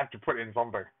 but we have to put in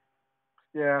something.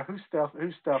 Yeah, whose stuff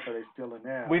are they stealing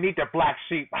now? We need the black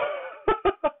sheep.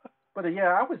 But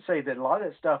yeah, I would say that a lot of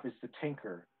that stuff is the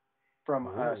Tinker from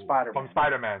Spider-Man. From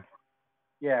Spider-Man.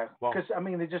 Yeah, because I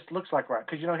mean, it just looks like right.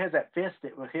 Because you know, he has that fist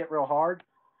that will hit real hard.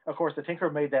 Of course, the Tinker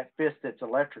made that fist that's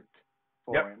electric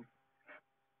for him.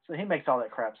 So he makes all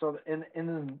that crap. So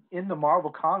in the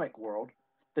Marvel comic world,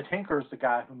 the Tinker's the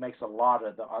guy who makes a lot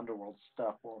of the underworld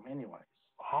stuff for him, anyways.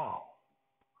 Wow.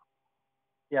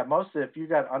 Yeah, if you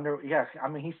got I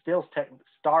mean, he steals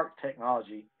Stark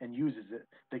technology and uses it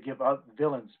to give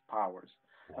villains powers.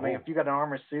 I mean, if you got an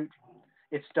armor suit,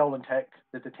 it's stolen tech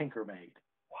that the Tinker made.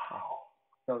 Wow.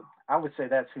 So I would say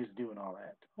that's who's doing all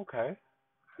that. Okay.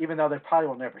 Even though they probably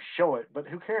will never show it, but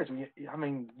who cares? I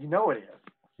mean, you know it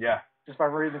is. Yeah. Just by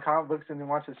reading the comic books and then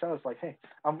watching the show, it's like, hey,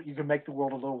 you can make the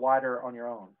world a little wider on your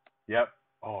own. Yep.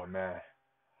 Oh, man.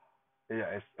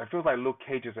 Yeah, it feels like Luke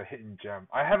Cage is a hidden gem.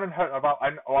 I haven't heard about.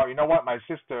 Well, you know what? My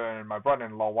sister and my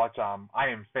brother-in-law watch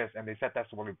Iron Fist, and they said that's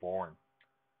really boring.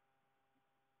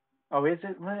 Oh, is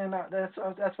it? Man, that's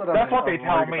what they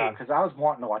tell me. Because I was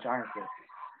wanting to watch Iron Fist.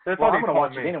 That's well, what I'm going to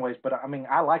watch it anyways, but I mean,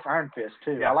 I like Iron Fist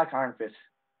too. Yeah. I like Iron Fist.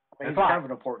 I mean, he's kind of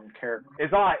an important character.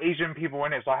 It's all Asian people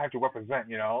in it, so I have to represent.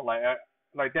 You know,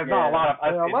 like there's not a lot of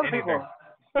us in anything. People.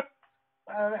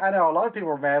 I know a lot of people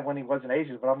were mad when he wasn't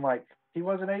Asian, but I'm like, he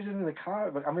wasn't Asian in the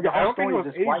comic. But I mean, the whole story is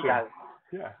this Asian. white guy.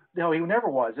 Yeah. No, he never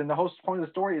was. And the whole point of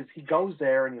the story is he goes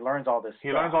there and he learns all this. He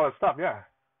learns all this stuff. Yeah.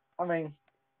 I mean,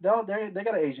 no, they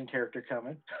got an Asian character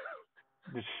coming.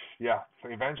 Yeah, so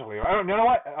eventually. You know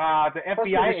what? The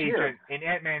Especially FBI this year. agent in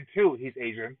Ant-Man 2, he's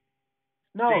Asian.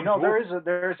 No, James no, Woo.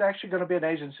 there's actually going to be an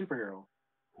Asian superhero.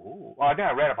 Ooh. Oh, I think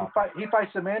I read about that. He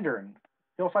fights the Mandarin.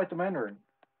 He'll fight the Mandarin.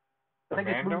 I The think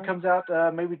this movie Mandarin? comes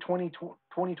out maybe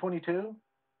 2022.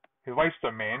 He fights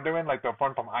the Mandarin, like the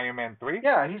one from Iron Man 3?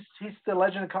 Yeah, he's the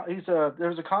Legend.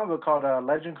 There's a comic book called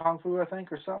Legend Kung Fu, I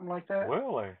think, or something like that.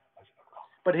 Really?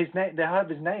 But his name, they have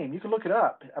his name. You can look it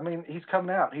up. I mean, he's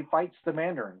coming out. He fights the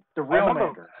Mandarin, the real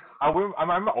Mandarin. I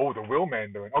remember. Oh, the real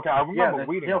Mandarin. Okay, I remember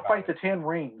reading he'll about fight it. the 10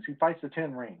 rings. He fights the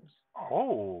 10 rings.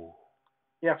 Oh.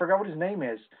 Yeah, I forgot what his name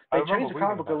is. They changed the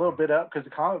comic book a little bit up because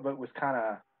the comic book was kind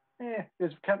of,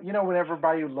 when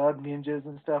everybody loved ninjas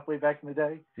and stuff way back in the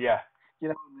day. Yeah.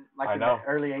 Like in the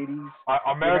early 80s.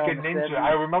 American Ninja. 70s.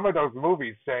 I remember those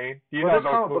movies, Shane. This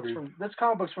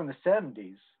comic book's from the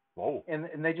 70s. Whoa. And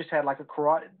they just had like a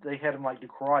karate. They had him like do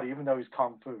karate, even though he's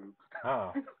kung fu.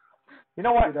 Oh. You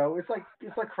know what? It's like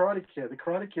Karate Kid. The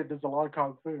Karate Kid does a lot of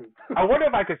kung fu. I wonder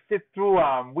if I could sit through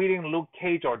reading Luke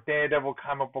Cage or Daredevil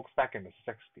comic books back in the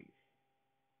 60s.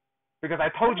 Because I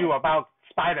told you about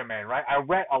Spider-Man, right? I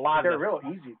read a lot They're of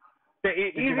them. real easy. They're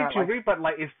easy to read, but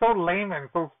like it's so lame and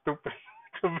so stupid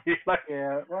to me. Like,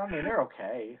 yeah, well, I mean, they're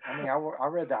okay. I mean, I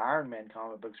read the Iron Man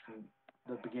comic books from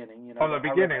the beginning. From the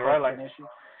beginning, right? Like, issue.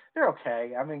 They're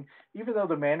okay. I mean, even though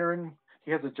the Mandarin,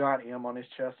 he has a giant M on his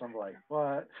chest, I'm like,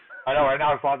 what? I know, right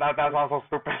now that's also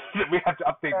stupid. We have to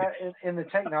update it. In the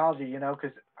technology,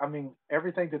 because, I mean,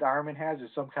 everything that Iron Man has is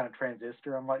some kind of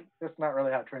transistor. I'm like, that's not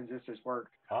really how transistors work.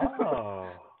 Oh.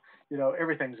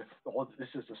 Everything's, this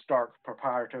is a Stark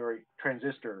proprietary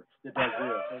transistor that does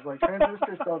this. I was like,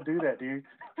 transistors don't do that, dude.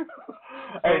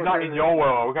 Hey, not in your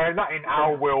world, okay? Not in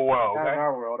our real world, okay? Not in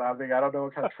our world. I mean, I don't know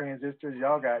what kind of transistors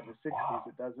y'all got in the 60s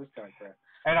that does this kind of crap.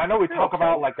 And I know we talk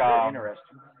about, like,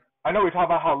 interesting. I know we talk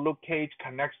about how Luke Cage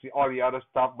connects to all the other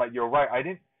stuff, but you're right.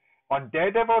 On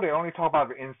Daredevil, they only talk about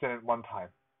the incident one time.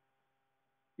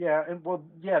 Yeah,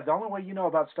 the only way you know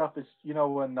about stuff is, in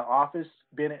the office,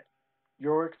 Bennett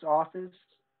Yorick's office.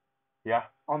 Yeah.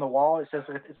 On the wall, it says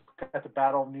it's at the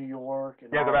Battle of New York.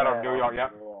 And the Battle of New York, yeah.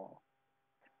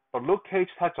 But Luke Cage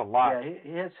touched a lot. Yeah,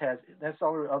 he has. That's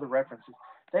all the other references.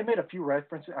 They made a few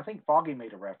references. I think Foggy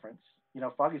made a reference.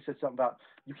 Foggy said something about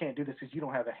you can't do this because you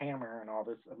don't have a hammer and all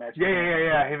this.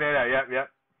 Yeah. He made that. Yep.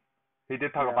 He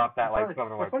did talk about that, like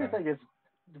something like that.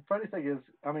 The funny thing is,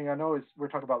 I mean, I know we're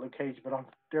talking about Luke Cage, but on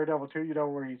Daredevil 2,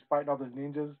 where he's fighting all those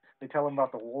ninjas, they tell him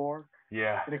about the war.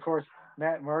 Yeah. And of course,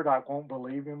 Matt Murdock won't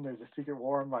believe him. There's a secret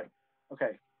war. I'm like,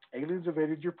 okay, aliens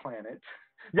invaded your planet.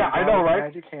 Yeah, I know, right?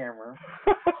 Magic hammer,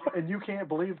 and you can't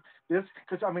believe this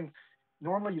because I mean,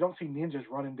 normally you don't see ninjas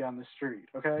running down the street.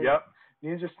 Okay. Yep.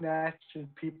 Ninja snatching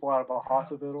people out of a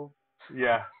hospital.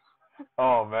 Yeah.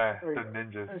 Oh man, the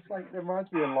ninjas. It's like it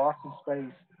reminds me of Lost in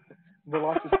Space. They're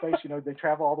lost in space, they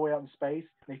travel all the way out in space,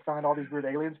 and they find all these weird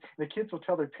aliens, and the kids will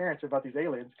tell their parents about these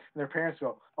aliens, and their parents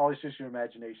go, oh, it's just your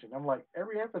imagination. I'm like,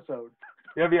 every episode.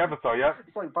 Every episode, yeah.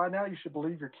 It's like, by now you should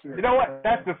believe your kids. You know what?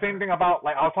 That's the same thing about,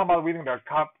 like, I was talking about reading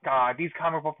these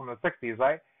comic books from the 60s,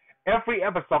 right? Every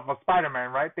episode of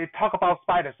Spider-Man, right, they talk about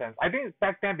Spider-Sense. I think it's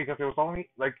back then because it was only,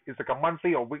 like, it's like a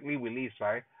monthly or weekly release,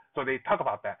 right? So they talk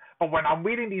about that. But when I'm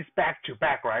reading these back to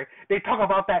back, right, they talk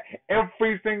about that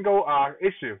every single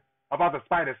issue. About the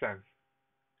Spider-Sense.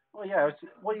 Well, yeah.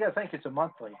 You got to think it's a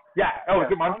monthly. Yeah. Oh,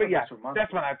 it's a monthly? Yeah.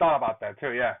 That's when I thought about that,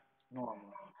 too, yeah.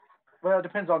 Well, it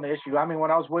depends on the issue. I mean,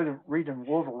 when I was reading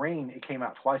Wolverine, it came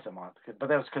out twice a month. But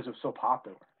that was because it was so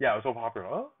popular. Yeah, it was so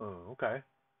popular. Oh, okay.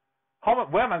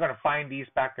 Where am I going to find these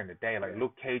back in the day, like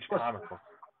Luke Cage comic books?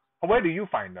 Where do you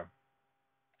find them?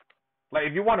 Like,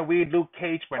 if you want to read Luke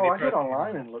Cage when I get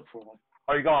online and look for them.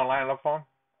 Oh, you go online and look for them?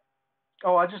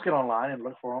 Oh, I just get online and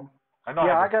look for them. I know.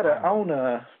 Yeah, I own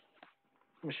let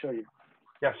me show you.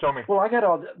 Yeah, show me. Well,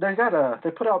 they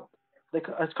put out,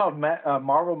 it's called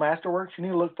Marvel Masterworks. You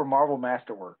need to look for Marvel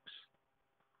Masterworks.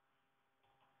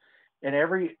 And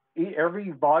every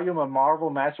volume of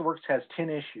Marvel Masterworks has 10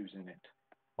 issues in it.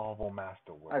 Marvel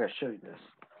Masterworks. I gotta show you this.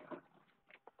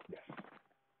 Yes.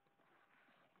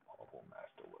 Marvel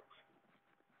Masterworks.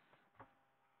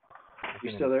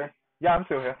 You still there? Yeah, I'm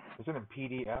still here. Is it in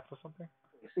PDF or something?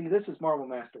 See, this is Marvel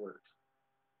Masterworks.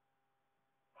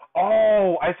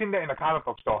 Oh, I seen that in the comic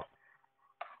book store.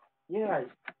 Yeah,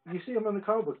 you see them in the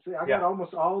comic books. I got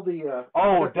almost all the.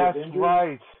 Oh, that's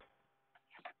right.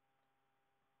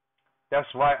 That's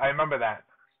right. I remember that.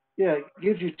 Yeah, it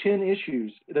gives you 10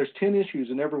 issues. There's 10 issues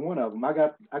in every one of them. I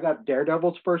got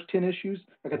Daredevil's first 10 issues.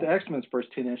 I got the X-Men's first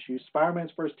 10 issues.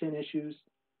 Spider-Man's first 10 issues.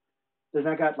 Then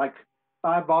I got like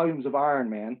 5 volumes of Iron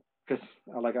Man because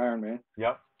I like Iron Man.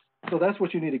 Yep. So that's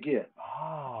what you need to get.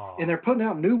 Oh. and they're putting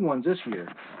out new ones this year.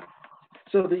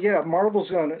 So Marvel's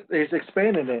is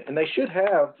expanding it, and they should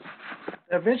have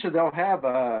eventually they'll have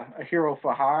a Hero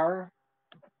for Hire.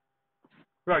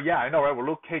 Well, yeah, I know, right? With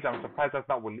Luke Cage, I'm surprised that's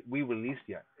not re-released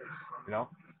yet. You know?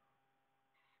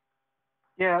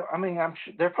 Yeah, I mean, I'm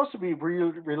sure they're supposed to be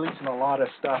releasing a lot of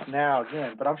stuff now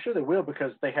again, but I'm sure they will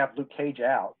because they have Luke Cage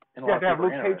out. And yeah, they have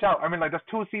Luke Cage out. I mean, like, there's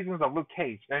 2 seasons of Luke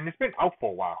Cage, and it's been out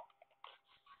for a while.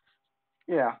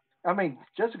 Yeah, I mean,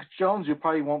 Jessica Jones you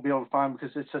probably won't be able to find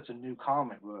because it's such a new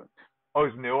comic book. Oh,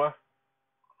 it's newer?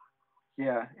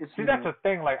 Yeah, it's See, that's the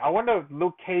thing. Like, I wonder if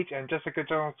Luke Cage and Jessica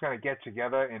Jones are gonna get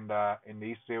together in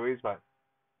these series, but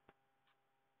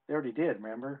they already did.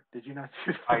 Remember? Did you not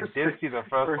see the first? I did see the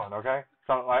first one. Okay,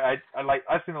 so I like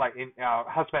I seen like in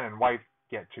husband and wife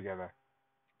get together.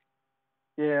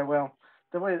 Yeah, well,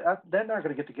 the way they're not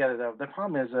gonna get together though. The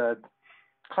problem is,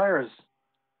 Claire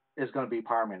is gonna be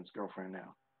Power Man's girlfriend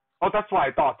now. Oh, that's what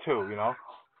I thought too. You know.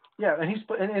 Yeah, and he's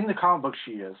in the comic book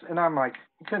she is, and I'm like,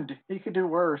 he could do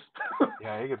worse.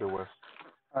 Yeah, he could do worse.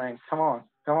 I mean, come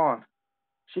on,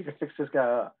 she could fix this guy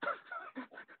up.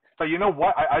 But you know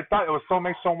what? I thought it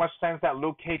makes so much sense that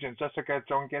Luke Cage and Jessica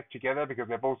Jones get together because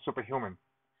they're both superhuman.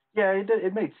 Yeah,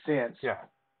 it made sense. Yeah.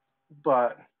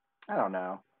 But I don't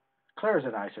know. Claire's a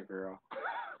nicer girl.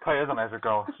 Claire is a nicer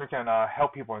girl. She can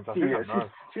help people and stuff.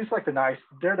 She's like the nice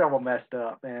Daredevil messed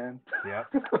up, man. Yeah.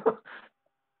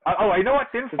 Oh, you know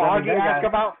what? Didn't Foggy ask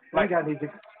about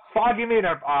Foggy made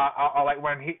like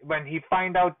when he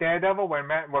find out Daredevil, when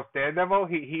Matt was Daredevil,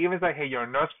 he even said, "Hey, you're a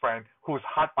nurse friend who's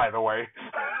hot, by the way."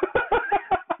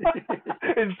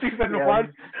 In season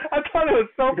 1, I thought it was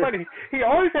so funny. He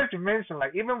always has to mention,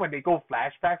 like, even when they go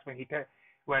flashbacks,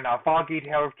 when Foggy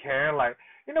tells Karen, like,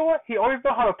 you know what? He always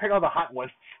knows how to pick out the hot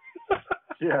ones.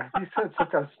 Yeah, he said some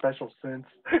kind of special sense.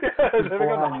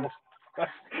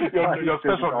 Your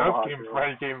special nurse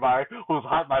friend came by, who's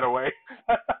hot, by the way.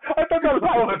 I thought that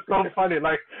was so funny.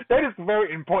 Like, that is a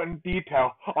very important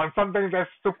detail on something that's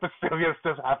super serious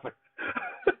just happened.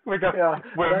 Because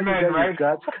we're men, right?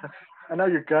 I know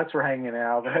your guts were hanging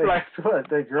out, but hey, like, what?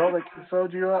 The girl that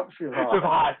sewed you up, she was hot. She's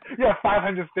hot. Yeah,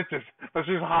 500 stitches, but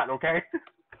she's hot, okay?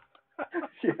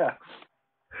 Yeah.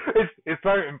 It's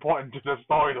very important to the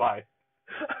storyline.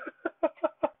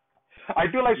 I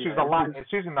do like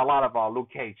she's in a lot of Luke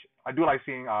Cage. I do like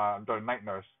seeing the Night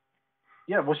Nurse.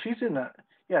 Yeah, well, she's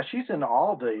in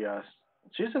all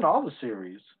the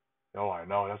series. Oh, I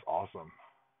know, that's awesome.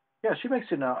 Yeah, she makes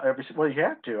it every. Well, you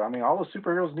have to. I mean, all the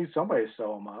superheroes need somebody to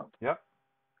sew them up. Yep.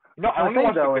 No, I only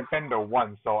watched the Defender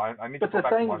 1, so I need to go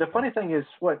back and watch the funny thing is,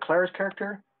 Claire's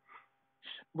character,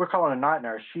 we're calling her Night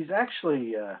Nurse. She's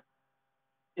actually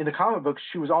in the comic books,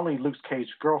 she was only Luke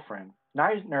Cage's girlfriend.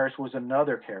 Night Nurse was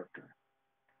another character.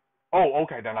 Oh,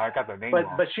 okay, then I got the name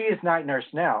wrong. But she is Night Nurse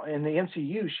now. In the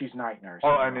MCU, she's Night Nurse.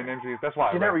 Oh, and in MCU, that's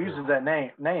why. She never uses that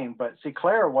name, but see,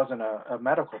 Claire wasn't a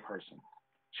medical person.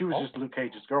 She was just Luke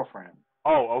Cage's girlfriend.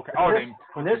 Oh, okay.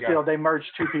 In this deal, they merged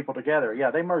 2 people together.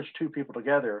 Yeah, they merged 2 people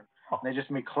together, and they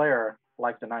just made Claire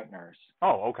like the Night Nurse.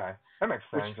 Oh, okay. That makes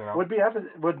sense. Which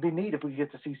would be neat if we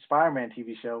get to see Spider-Man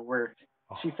TV show where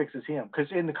she fixes him.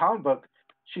 Because in the comic book,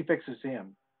 she fixes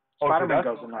him. Spider-Man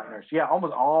goes to Night Nurse. Yeah,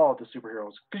 almost all the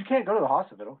superheroes. Because you can't go to the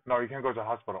hospital. No, you can't go to the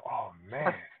hospital. Oh,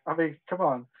 man. I mean, come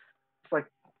on. It's like,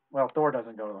 well, Thor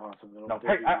doesn't go to the hospital. No,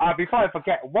 hey, before I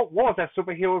forget, what was that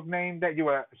superhero's name that you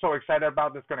were so excited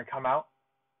about that's going to come out?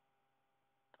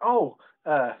 Oh,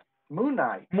 Moon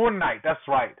Knight. Moon Knight, that's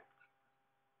right.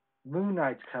 Moon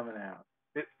Knight's coming out.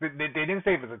 They didn't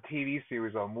say if it's a TV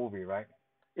series or a movie, right?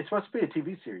 It's supposed to be a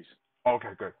TV series.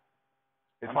 Okay, good.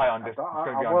 It's probably on this. I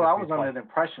was under the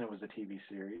impression it was a TV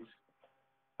series.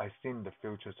 I've seen the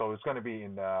future, so it's going to be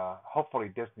in hopefully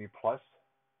Disney Plus.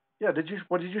 Yeah, did you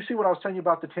see what I was telling you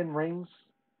about the 10 rings?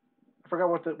 I forgot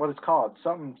what it's called.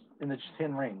 Something in the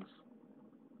 10 rings.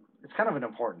 It's kind of an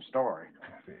important story.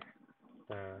 Let's see.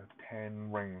 The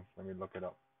 10 rings. Let me look it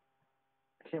up.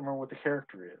 I can't remember what the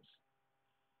character is.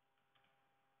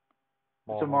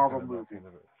 It's a Marvel movie.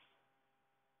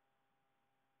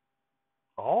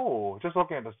 Oh, just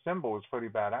looking at the symbol is pretty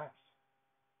badass.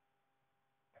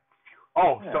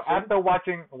 Oh, yeah, so after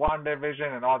watching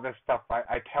WandaVision and all this stuff,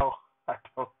 I told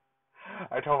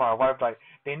my wife, like,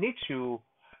 they need to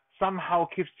somehow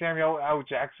keep Samuel L.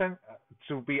 Jackson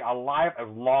to be alive as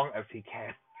long as he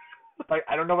can. Like,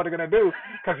 I don't know what they're going to do,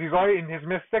 because he's already in his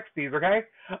mid-60s, okay?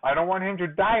 I don't want him to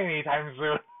die anytime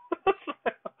soon.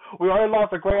 We already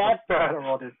lost a great actor. I don't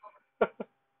want it.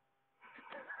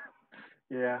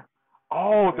 Yeah.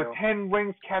 Oh, the 10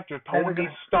 Rings capture Tony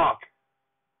Stark.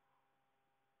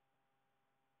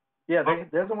 Yeah,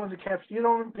 they're the ones that captured. You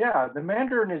don't. Yeah, the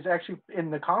Mandarin is actually in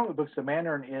the comic books. The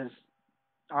Mandarin is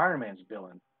Iron Man's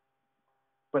villain,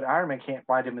 but Iron Man can't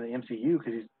fight him in the MCU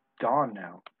because he's gone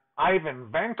now. Ivan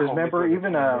Vanko. Because remember,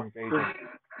 even agent.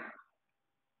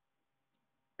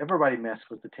 everybody messed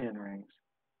with the Ten Rings.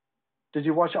 Did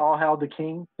you watch All Hail the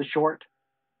King, the short?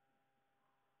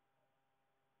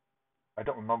 I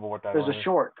don't remember what that There's was. a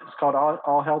short. It's called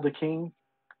All Hail the King.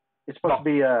 It's supposed to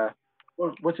be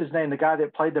what's his name? The guy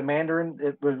that played the Mandarin.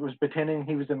 It was pretending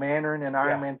he was the Mandarin in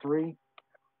Iron Man 3.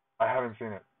 I haven't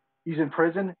seen it. He's in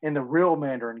prison, and the real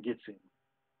Mandarin gets him.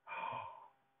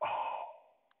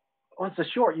 Oh, it's a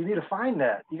short. You need to find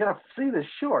that. You gotta see this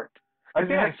short. I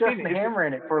think I've seen it. Hammer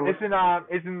in it for. It's in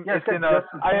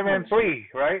Iron Man 3,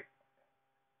 right?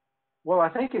 Well, I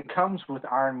think it comes with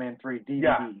Iron Man 3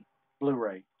 DVD,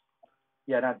 Blu-ray.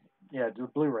 The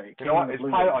Blu-ray. You know what? It's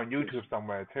probably on YouTube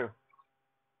somewhere too.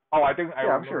 Oh, I think.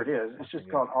 I'm sure it is. It's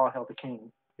just called All Hail the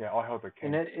King. Yeah, All Hail the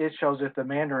King. And it shows that the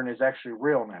Mandarin is actually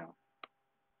real now.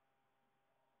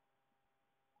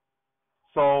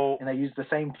 So. And they use the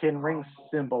same 10 ring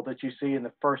symbol that you see in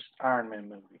the first Iron Man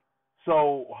movie.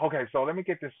 So okay, so let me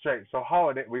get this straight. So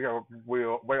how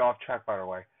we're way off track, by the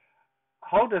way.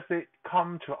 How does it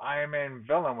come to Iron Man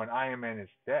villain when Iron Man is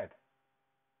dead?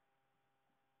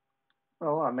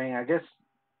 Well, I mean, I guess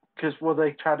because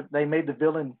they made the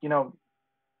villain. You know,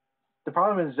 the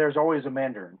problem is there's always a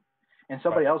Mandarin, and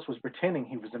somebody else was pretending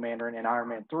he was the Mandarin in Iron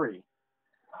Man 3.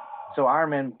 So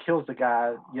Iron Man kills the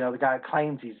guy. You know, the guy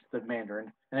claims he's the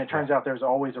Mandarin, and it turns out there's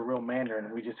always a real Mandarin,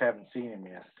 and we just haven't seen him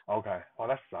yet. Okay. Well,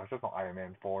 that sucks. That's not Iron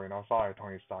Man 4. You know, sorry,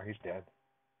 Tony Stark. He's dead.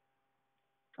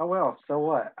 Oh well. So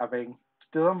what? I mean,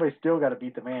 somebody still got to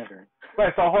beat the Mandarin.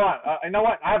 Right. So hold on. You know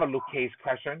what? I have a Luke Cage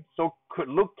question. So could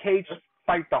Luke Cage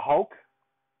fight the Hulk?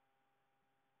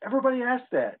 Everybody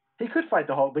asked that. He could fight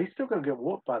the Hulk, but he's still gonna get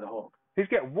whooped by the Hulk. He's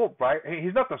getting whooped, right?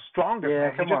 He's not the strongest. Yeah,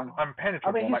 man. come he's on. Just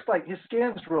impenetrable. I mean, he's like his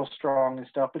skin's real strong and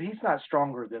stuff, but he's not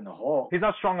stronger than the Hulk. He's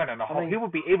not stronger than the Hulk. I mean, he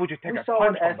would be able to take a punch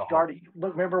from the Hulk.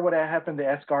 Look, remember what happened to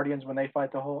Asgardians when they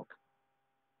fight the Hulk?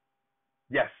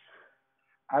 Yes.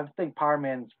 I think Power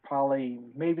Man's probably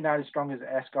maybe not as strong as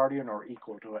Asgardian or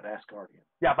equal to an Asgardian.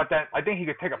 Yeah, but then I think he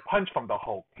could take a punch from the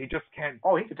Hulk. He just can't.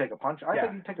 Oh, he could take a punch. I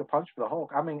think he could take a punch for the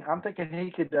Hulk. I mean, I'm thinking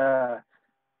he could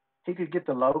get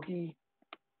the Loki.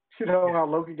 You know how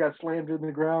Loki got slammed into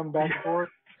the ground back and forth?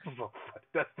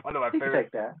 That's one of my favorites. He could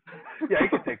take that. Yeah, he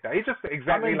could take that. He's just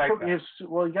exactly like that.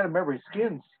 Well, you got to remember, his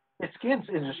skin's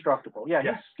indestructible. Yeah,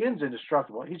 his skin's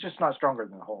indestructible. He's just not stronger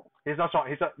than the Hulk. He's not strong.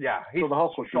 He's so the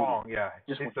Hulk strong. Yeah,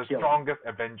 he's the strongest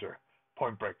Avenger.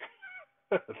 Point Break.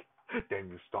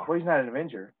 Damn you, Stark. Well, he's not an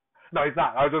Avenger. No, he's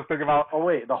not. I was just thinking about. Oh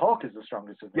wait, the Hulk is the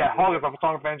strongest Avenger. Yeah, Hulk is the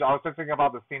strongest Avenger. I was just thinking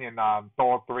about the scene in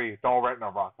Thor 3, Thor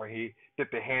Ragnarok, when he did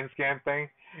the hand scan thing.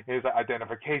 His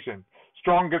identification,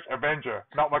 strongest Avenger,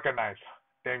 not recognized.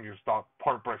 Damn you, Stark.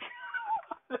 Point Break.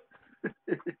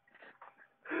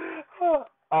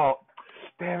 Oh,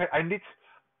 damn it!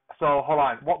 So hold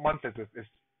on. What month is this? It's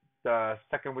the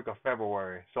second week of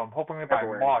February. So I'm hoping by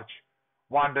March,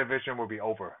 WandaVision will be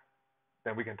over.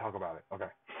 Then we can talk about it.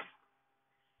 Okay.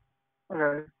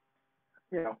 Okay.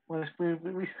 Yeah. When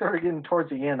we start getting towards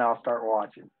the end, I'll start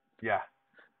watching. Yeah.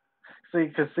 I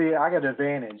got an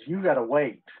advantage. You got to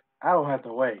wait. I don't have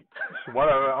to wait.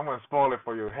 Whatever. I'm gonna spoil it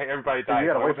for you. Hey, everybody died.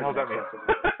 You got to wait for the next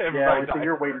episode. So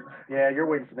you're waiting. Yeah, you're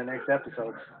waiting for the next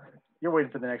episode. You're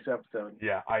waiting for the next episode.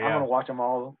 Yeah, I am. I'm gonna watch them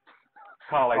all.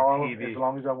 Kind of like TV. As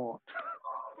long as I want.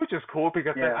 Which is cool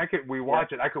because then I could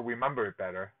rewatch it. I could remember it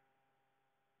better.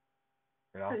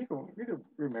 You know? Yeah, you can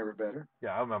remember it better.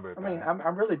 Yeah, I remember it better. I mean, I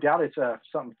really doubt it's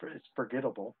something. It's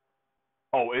forgettable.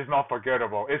 Oh, it's not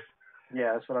forgettable.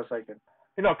 Yeah, that's what I was thinking.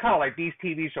 You know, kind of like these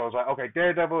TV shows. Like, okay,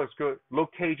 Daredevil is good.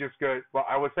 Luke Cage is good. Well,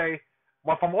 I would say,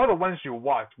 from all the ones you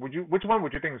watched, which one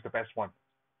would you think is the best one?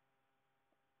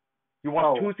 You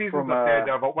watched 2 seasons of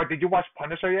Daredevil. Wait, did you watch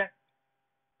Punisher yet?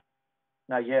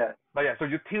 Not yet. But yeah, so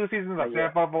you 2 seasons of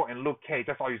Daredevil and Luke Cage.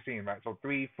 That's all you've seen, right? So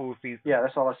 3 full seasons. Yeah,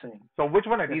 that's all I've seen. So which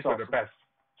one of these are the best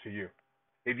to you?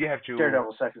 If you have to.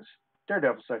 Daredevil second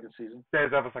season.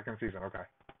 Daredevil second season. Okay.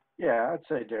 Yeah, I'd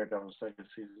say Daredevil second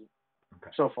season.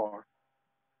 Okay. So far.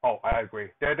 Oh, I agree.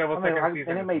 Daredevil second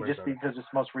season. And it may just be because it's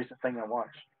the most recent thing I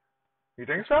watched. You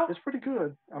think so? It's pretty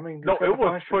good. I mean, no, it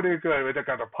was pretty good with the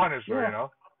Punisher, you know.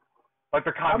 But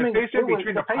the conversation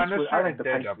between the Punisher and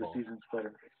Daredevil. The season's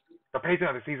better. The pacing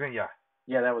of the season, yeah.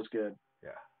 Yeah, that was good. Yeah.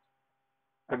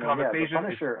 The conversation. The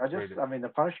Punisher. The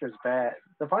Punisher's bad.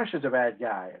 The Punisher's a bad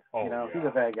guy. Oh, you know, he's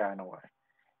a bad guy in a way.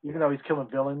 Even though he's killing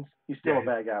villains, he's still a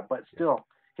bad guy. But still,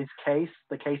 the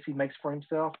case he makes for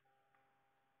himself,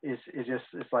 is just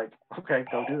it's like, okay,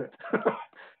 go do it.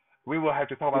 we will have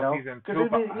to talk You about know, season because 2.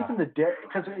 But even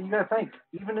because you got to think,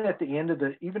 even at the end of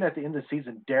the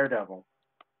season, Daredevil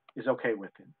is okay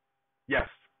with him. yes,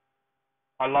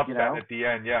 I love You that know, at the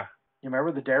end. Yeah, you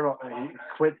remember the Daredevil?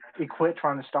 He quit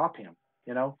trying to stop him.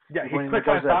 You know, yeah. He when quit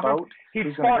goes trying to to that stop him. boat, He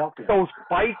he's going to fought help him. those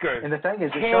bikers And the thing is,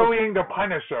 it shows. carrying the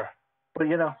Punisher. But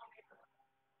you know,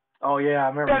 oh yeah, I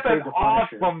remember That's he an saved the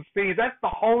Punisher. awesome scene. That's the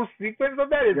whole sequence of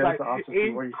that is Yeah, like that's the awesome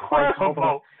scene where he fights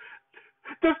incredible.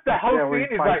 Just the whole Yeah, where scene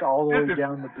he is fights like all the way this is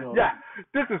down the building. yeah,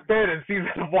 this is better than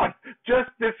season 1.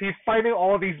 Just this, he's fighting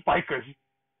all these bikers.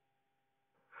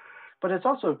 But it's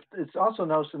also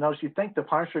notice you think the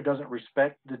Punisher doesn't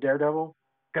respect the Daredevil,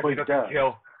 Because but he doesn't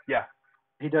kill. Yeah.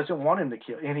 He doesn't want him to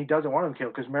kill, and he doesn't want him to kill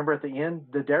because remember at the end,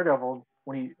 the Daredevil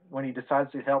when he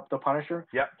decides to help the Punisher,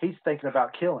 Yep. he's thinking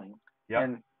about killing, Yep.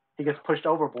 and he gets pushed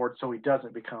overboard so he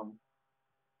doesn't become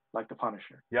like the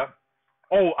Punisher. Yep.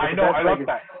 Oh, I know, I love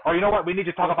that. Oh, you know what? We need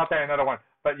to talk about that in another one.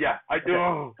 But yeah, I do.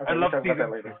 Okay, I love we'll talk season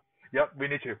about that 2. later. Yep, we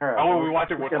need to. All right, when we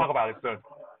watch it, we'll talk about it soon.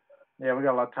 Yeah, we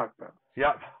got a lot to talk about.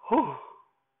 Yep. Whew.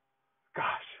 Gosh.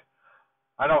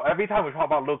 I know, every time we talk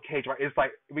about Luke Cage, right, it's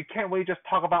like we can't really just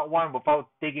talk about one without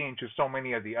digging into so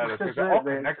many of the others. Because they're all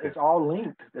connected. It's all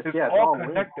linked. It's all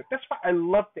connected. Linked. That's why I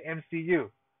love the MCU.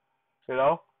 You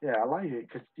know? Yeah, I like it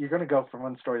because you're going to go from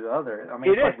one story to the other. I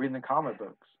mean, it's like reading the comic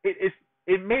books.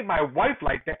 It made my wife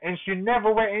like that, and she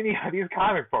never read any of these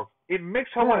comic books. It makes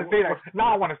her want to say, like,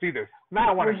 now I want to see this. Now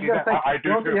I want to see that. I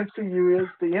do too. The MCU is?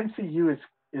 The MCU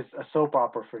is a soap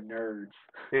opera for nerds.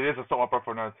 It is a soap opera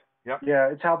for nerds. Yep. Yeah,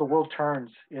 it's how the world turns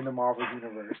in the Marvel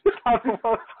Universe. How the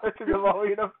world turns in the Marvel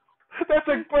Universe. That's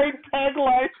a great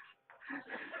tagline.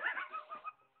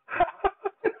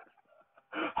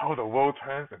 How the world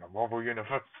turns in the Marvel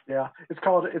Universe. Yeah, it's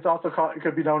also called. It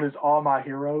could be known as All My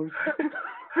Heroes.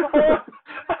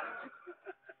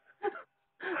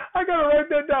 I gotta write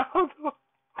that down. How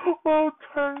the world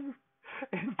turns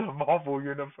in the Marvel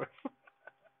Universe.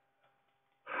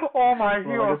 All my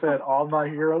heroes. Like I said, all my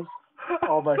heroes.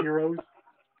 All my heroes.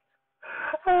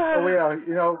 Oh yeah,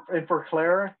 you know, and for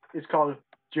Clara, it's called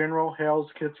General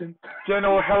Hell's Kitchen.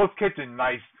 General Hell's Kitchen,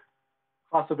 nice.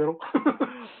 Hospital.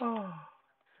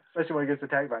 Especially when he gets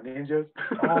attacked by ninjas.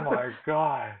 Oh my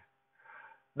god.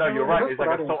 No, you're right. It's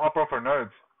like a soap opera for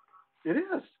nerds. It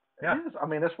is. Yeah. It is. I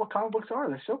mean, that's what comic books are.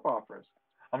 They're soap operas.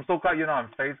 I'm so glad you're not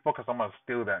on Facebook because I'm going to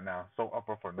steal that now. Soap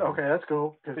opera for nerds. Okay, that's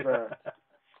cool. Because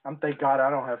thank God I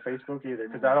don't have Facebook either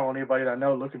because I don't want anybody that I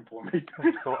know looking for me.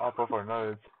 Soap opera for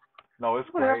nerds. No, it's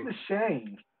what great. What happened to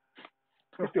Shane?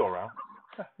 He's still around.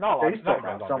 No, he's still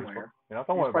around somewhere. You know,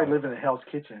 don't worry he's probably living in Hell's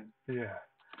Kitchen. Yeah.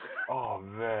 Oh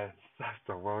man, that's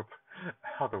the world.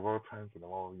 How the world turns in the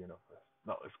Marvel Universe.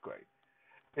 No, it's great.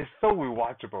 It's so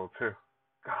rewatchable too.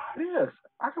 God. It is.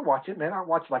 I can watch it, man. I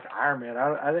watch like Iron Man.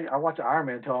 I think I watched Iron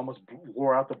Man until I almost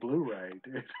wore out the Blu-ray,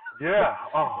 dude. Yeah.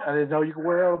 Oh. I didn't know you could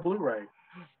wear out a Blu-ray.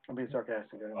 I'm being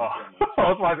sarcastic. I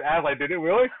was about to ask, like, did it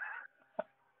really?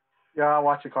 Yeah, I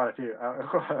watch it quite a bit.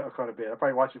 I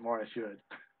probably watch it more than I should.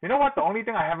 You know what? The only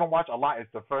thing I haven't watched a lot is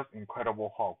the first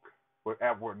Incredible Hulk with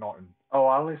Edward Norton. Oh,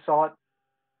 I only saw it.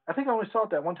 I think I only saw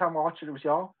it that one time I watched it. It was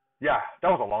y'all. Yeah, that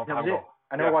was a long time ago.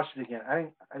 I never watched it again.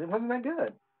 It wasn't that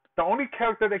good. The only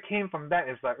character that came from that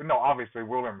is like obviously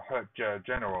William Hurt,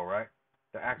 General, right?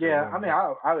 The actor. Yeah, I mean,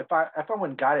 if I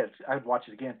wouldn't got it, I'd watch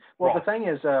it again. Well, the thing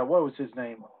is, what was his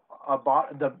name?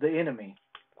 The enemy.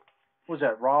 What was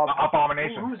that? Rob.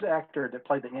 Abomination. Who's the actor that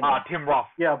played the enemy? Tim Roth.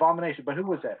 Yeah, Abomination. But who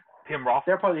was that? Tim Roth.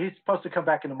 He's supposed to come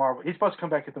back in the Marvel. He's supposed to come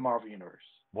back in the Marvel Universe.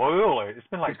 Really? It's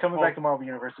been like. He's coming back to Marvel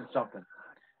Universe in something.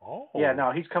 Oh. Yeah,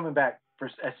 no, he's coming back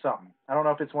as something. I don't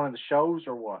know if it's one of the shows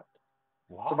or what.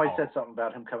 Wow. Somebody said something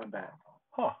about him coming back.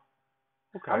 Huh.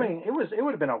 Okay. I mean, it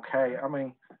would have been okay. I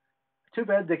mean, too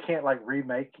bad they can't like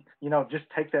remake. Just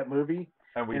take that movie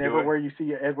and everywhere you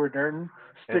see Edward Norton,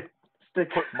 stick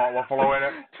put Mark Ruffalo in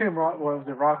it. Tim Roth, what was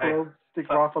it? Ruffalo. Hey, stick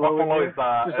Ruffalo in there.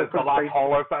 Ruffalo is a lot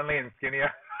taller suddenly and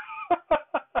skinnier.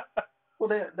 Well,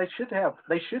 they should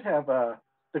have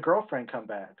the girlfriend come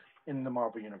back in the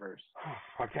Marvel Universe.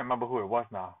 I can't remember who it was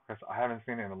now because I haven't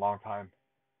seen it in a long time.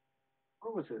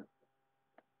 What was it?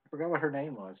 I forgot what her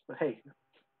name was, but hey,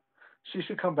 she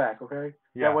should come back, okay?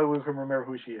 Yeah. That way we can remember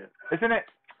who she is. Isn't it?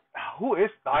 Who is?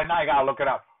 Now I gotta look it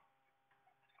up.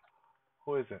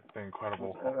 Who is it? The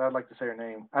Incredible. I'd like to say her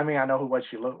name. I mean, I know what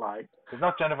she looked like. It's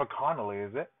not Jennifer Connelly,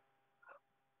 is it?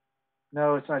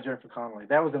 No, it's not Jennifer Connelly.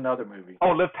 That was another movie.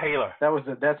 Oh, Liv Taylor.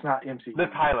 That's not MCU.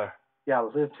 Liv Tyler. Yeah,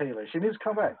 Liv Taylor. She needs to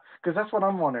come back because that's what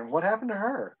I'm wondering. What happened to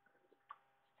her?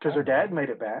 Because her dad made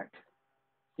it back.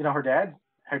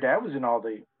 Her dad was in all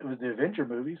the Avenger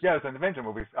movies. Yeah, it was in the Avenger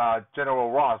movies.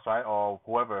 General Ross, right, or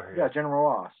whoever. Yeah, General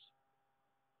Ross.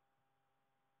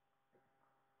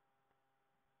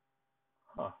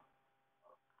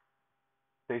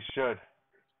 They should.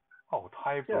 Oh,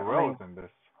 Ty Yeah, I Burrell's mean, in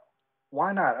this.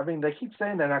 why not? I mean, they keep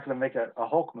saying they're not going to make a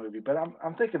Hulk movie, but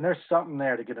I'm thinking there's something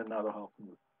there to get another Hulk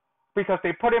movie. Because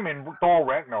they put him in Thor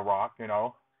Ragnarok, you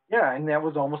know. Yeah, and that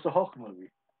was almost a Hulk movie.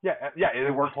 Yeah, yeah,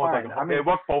 It worked fine. Like, I mean, it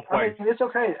worked both ways. I mean, it's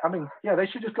okay. I mean, yeah, they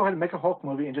should just go ahead and make a Hulk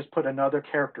movie and just put another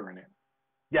character in it.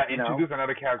 Yeah, introduce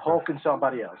another character. Hulk and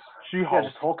somebody else. She-Hulk. Yeah,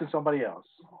 just Hulk and somebody else.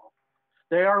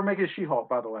 They are making She-Hulk,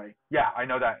 by the way. Yeah, I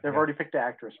know that. They've already picked the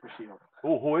actress for She-Hulk.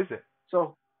 Oh, who is it?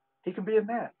 So he can be in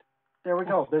that. There we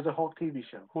go. There's a Hulk TV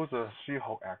show. Who's the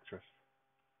She-Hulk actress?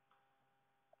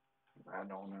 I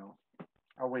don't know.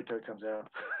 I'll wait till it comes out.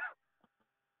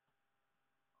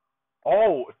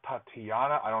 Oh,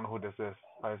 Tatiana. I don't know who this is.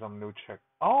 Like some new chick.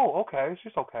 Oh, okay.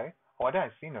 She's okay. Oh, I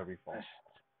didn't seen her before.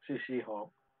 She's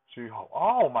She-Hulk. She-Hulk.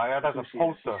 Oh my God, that's a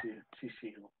poster. She's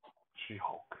She-Hulk.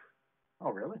 She-Hulk.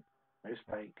 Oh really? It's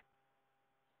fake.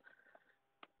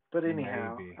 But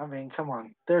anyhow, Maybe. I mean, come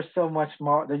on. There's so much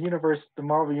more. The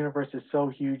Marvel universe is so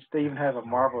huge. They even have a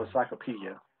Marvel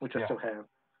encyclopedia, which I still have.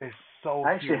 It's so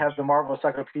I actually huge. have the Marvel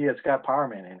encyclopedia. It's got Power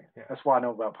Man in it. Yeah. That's why I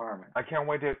know about Power Man. I can't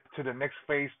wait to the next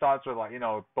phase starts with, like, you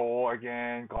know, Thor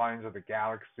again, Guardians of the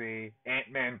Galaxy,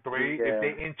 Ant-Man 3. Yeah. If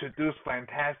they introduce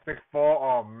Fantastic Four,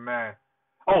 oh man.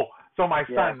 Oh, so my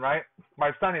son, right?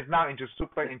 My son is now into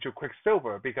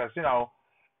Quicksilver because, you know,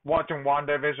 watching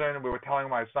WandaVision, we were telling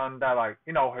my son that, like,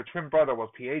 you know, her twin brother was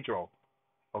Pietro,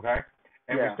 okay?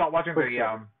 And we start watching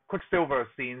the Quicksilver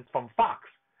scenes from Fox.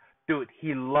 Dude,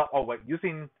 he loved. Oh wait, you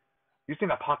seen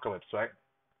Apocalypse, right?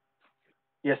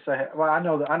 Yes, I have. Well, I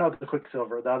know the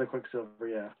Quicksilver, the other Quicksilver,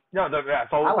 yeah. No, yeah.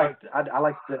 So I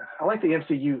like the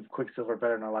MCU Quicksilver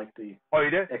better than I like the. Oh, you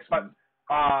did? X-Men.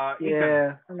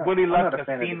 Yeah. Willie loved the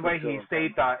scene where he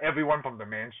saved everyone from the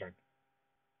mansion.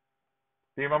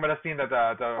 Do you remember the scene that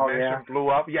the mansion blew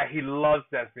up? Yeah, he loves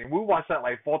that scene. We watched that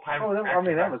like 4 times. Oh, I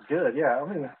mean that was good. Yeah,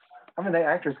 I mean the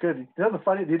actor's good.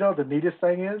 You know the neatest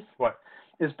thing is? What?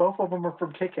 Is both of them are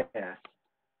from Kick-Ass.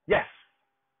 Yes.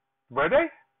 Were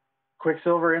they?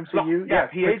 Quicksilver MCU. No,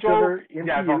 Pietro. Quicksilver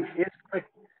MCU.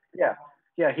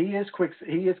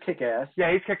 He is Kick-Ass.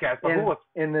 Yeah, he's Kick-Ass. But who was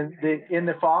in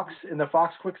the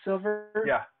Fox Quicksilver?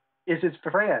 Yeah. Is his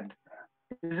friend.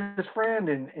 Is his friend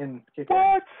in Kick-Ass.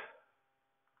 What?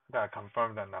 Gotta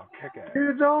confirm that now. Kick-Ass.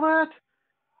 You know that?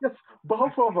 Yes,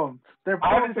 both of them. They're both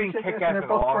I haven't seen Kick-Ass and they're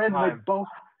both friends. time.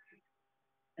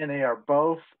 They are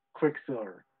both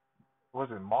Quicksilver. Was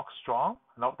it Mark Strong?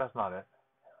 Nope, that's not it.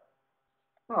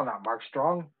 No, not Mark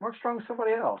Strong. Mark Strong's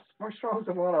somebody else. Mark Strong's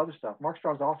in a lot of other stuff. Mark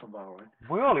Strong's awesome, by the way.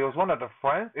 Really? It was one of the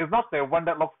friends? It's not the one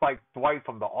that looks like Dwight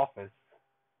from The Office.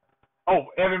 Oh,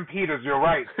 Evan Peters, you're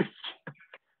right.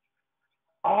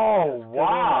 Oh,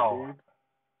 wow. Dude.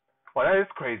 Well, that is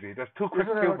crazy. There's 2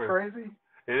 Quicksilvers. Isn't that crazy?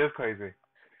 It is crazy.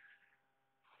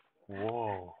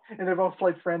 Whoa. And they both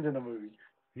played friends in the movie.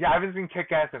 Yeah, I haven't seen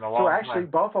Kick-Ass in a long time. So actually,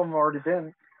 both of them already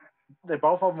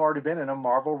been in a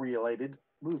Marvel-related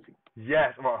movie.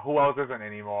 Yes. Well, who else isn't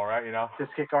anymore, right? You know.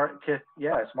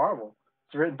 Yeah, it's Marvel.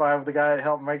 It's written by the guy that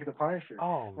helped make the Punisher.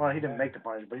 Oh. Well, he didn't make the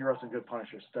Punisher, but he wrote some good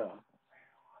Punisher stuff.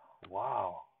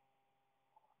 Wow.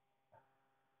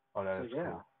 Oh, that is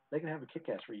cool. They can have a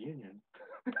Kick-Ass reunion.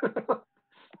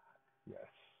 Yes.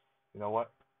 You know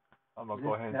what? I'm gonna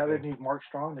go ahead and now they need Mark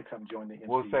Strong to come join the MCU.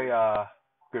 We'll say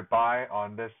goodbye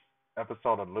on this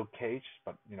episode of Luke Cage,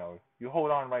 but you know, you hold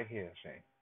on right here, Shane.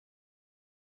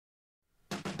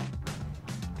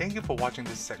 Thank you for watching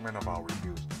this segment of our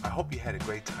reviews. I hope you had a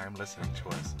great time listening to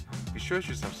us. Be sure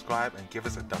to subscribe and give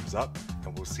us a thumbs up,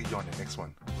 and we'll see you on the next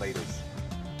one. Laters.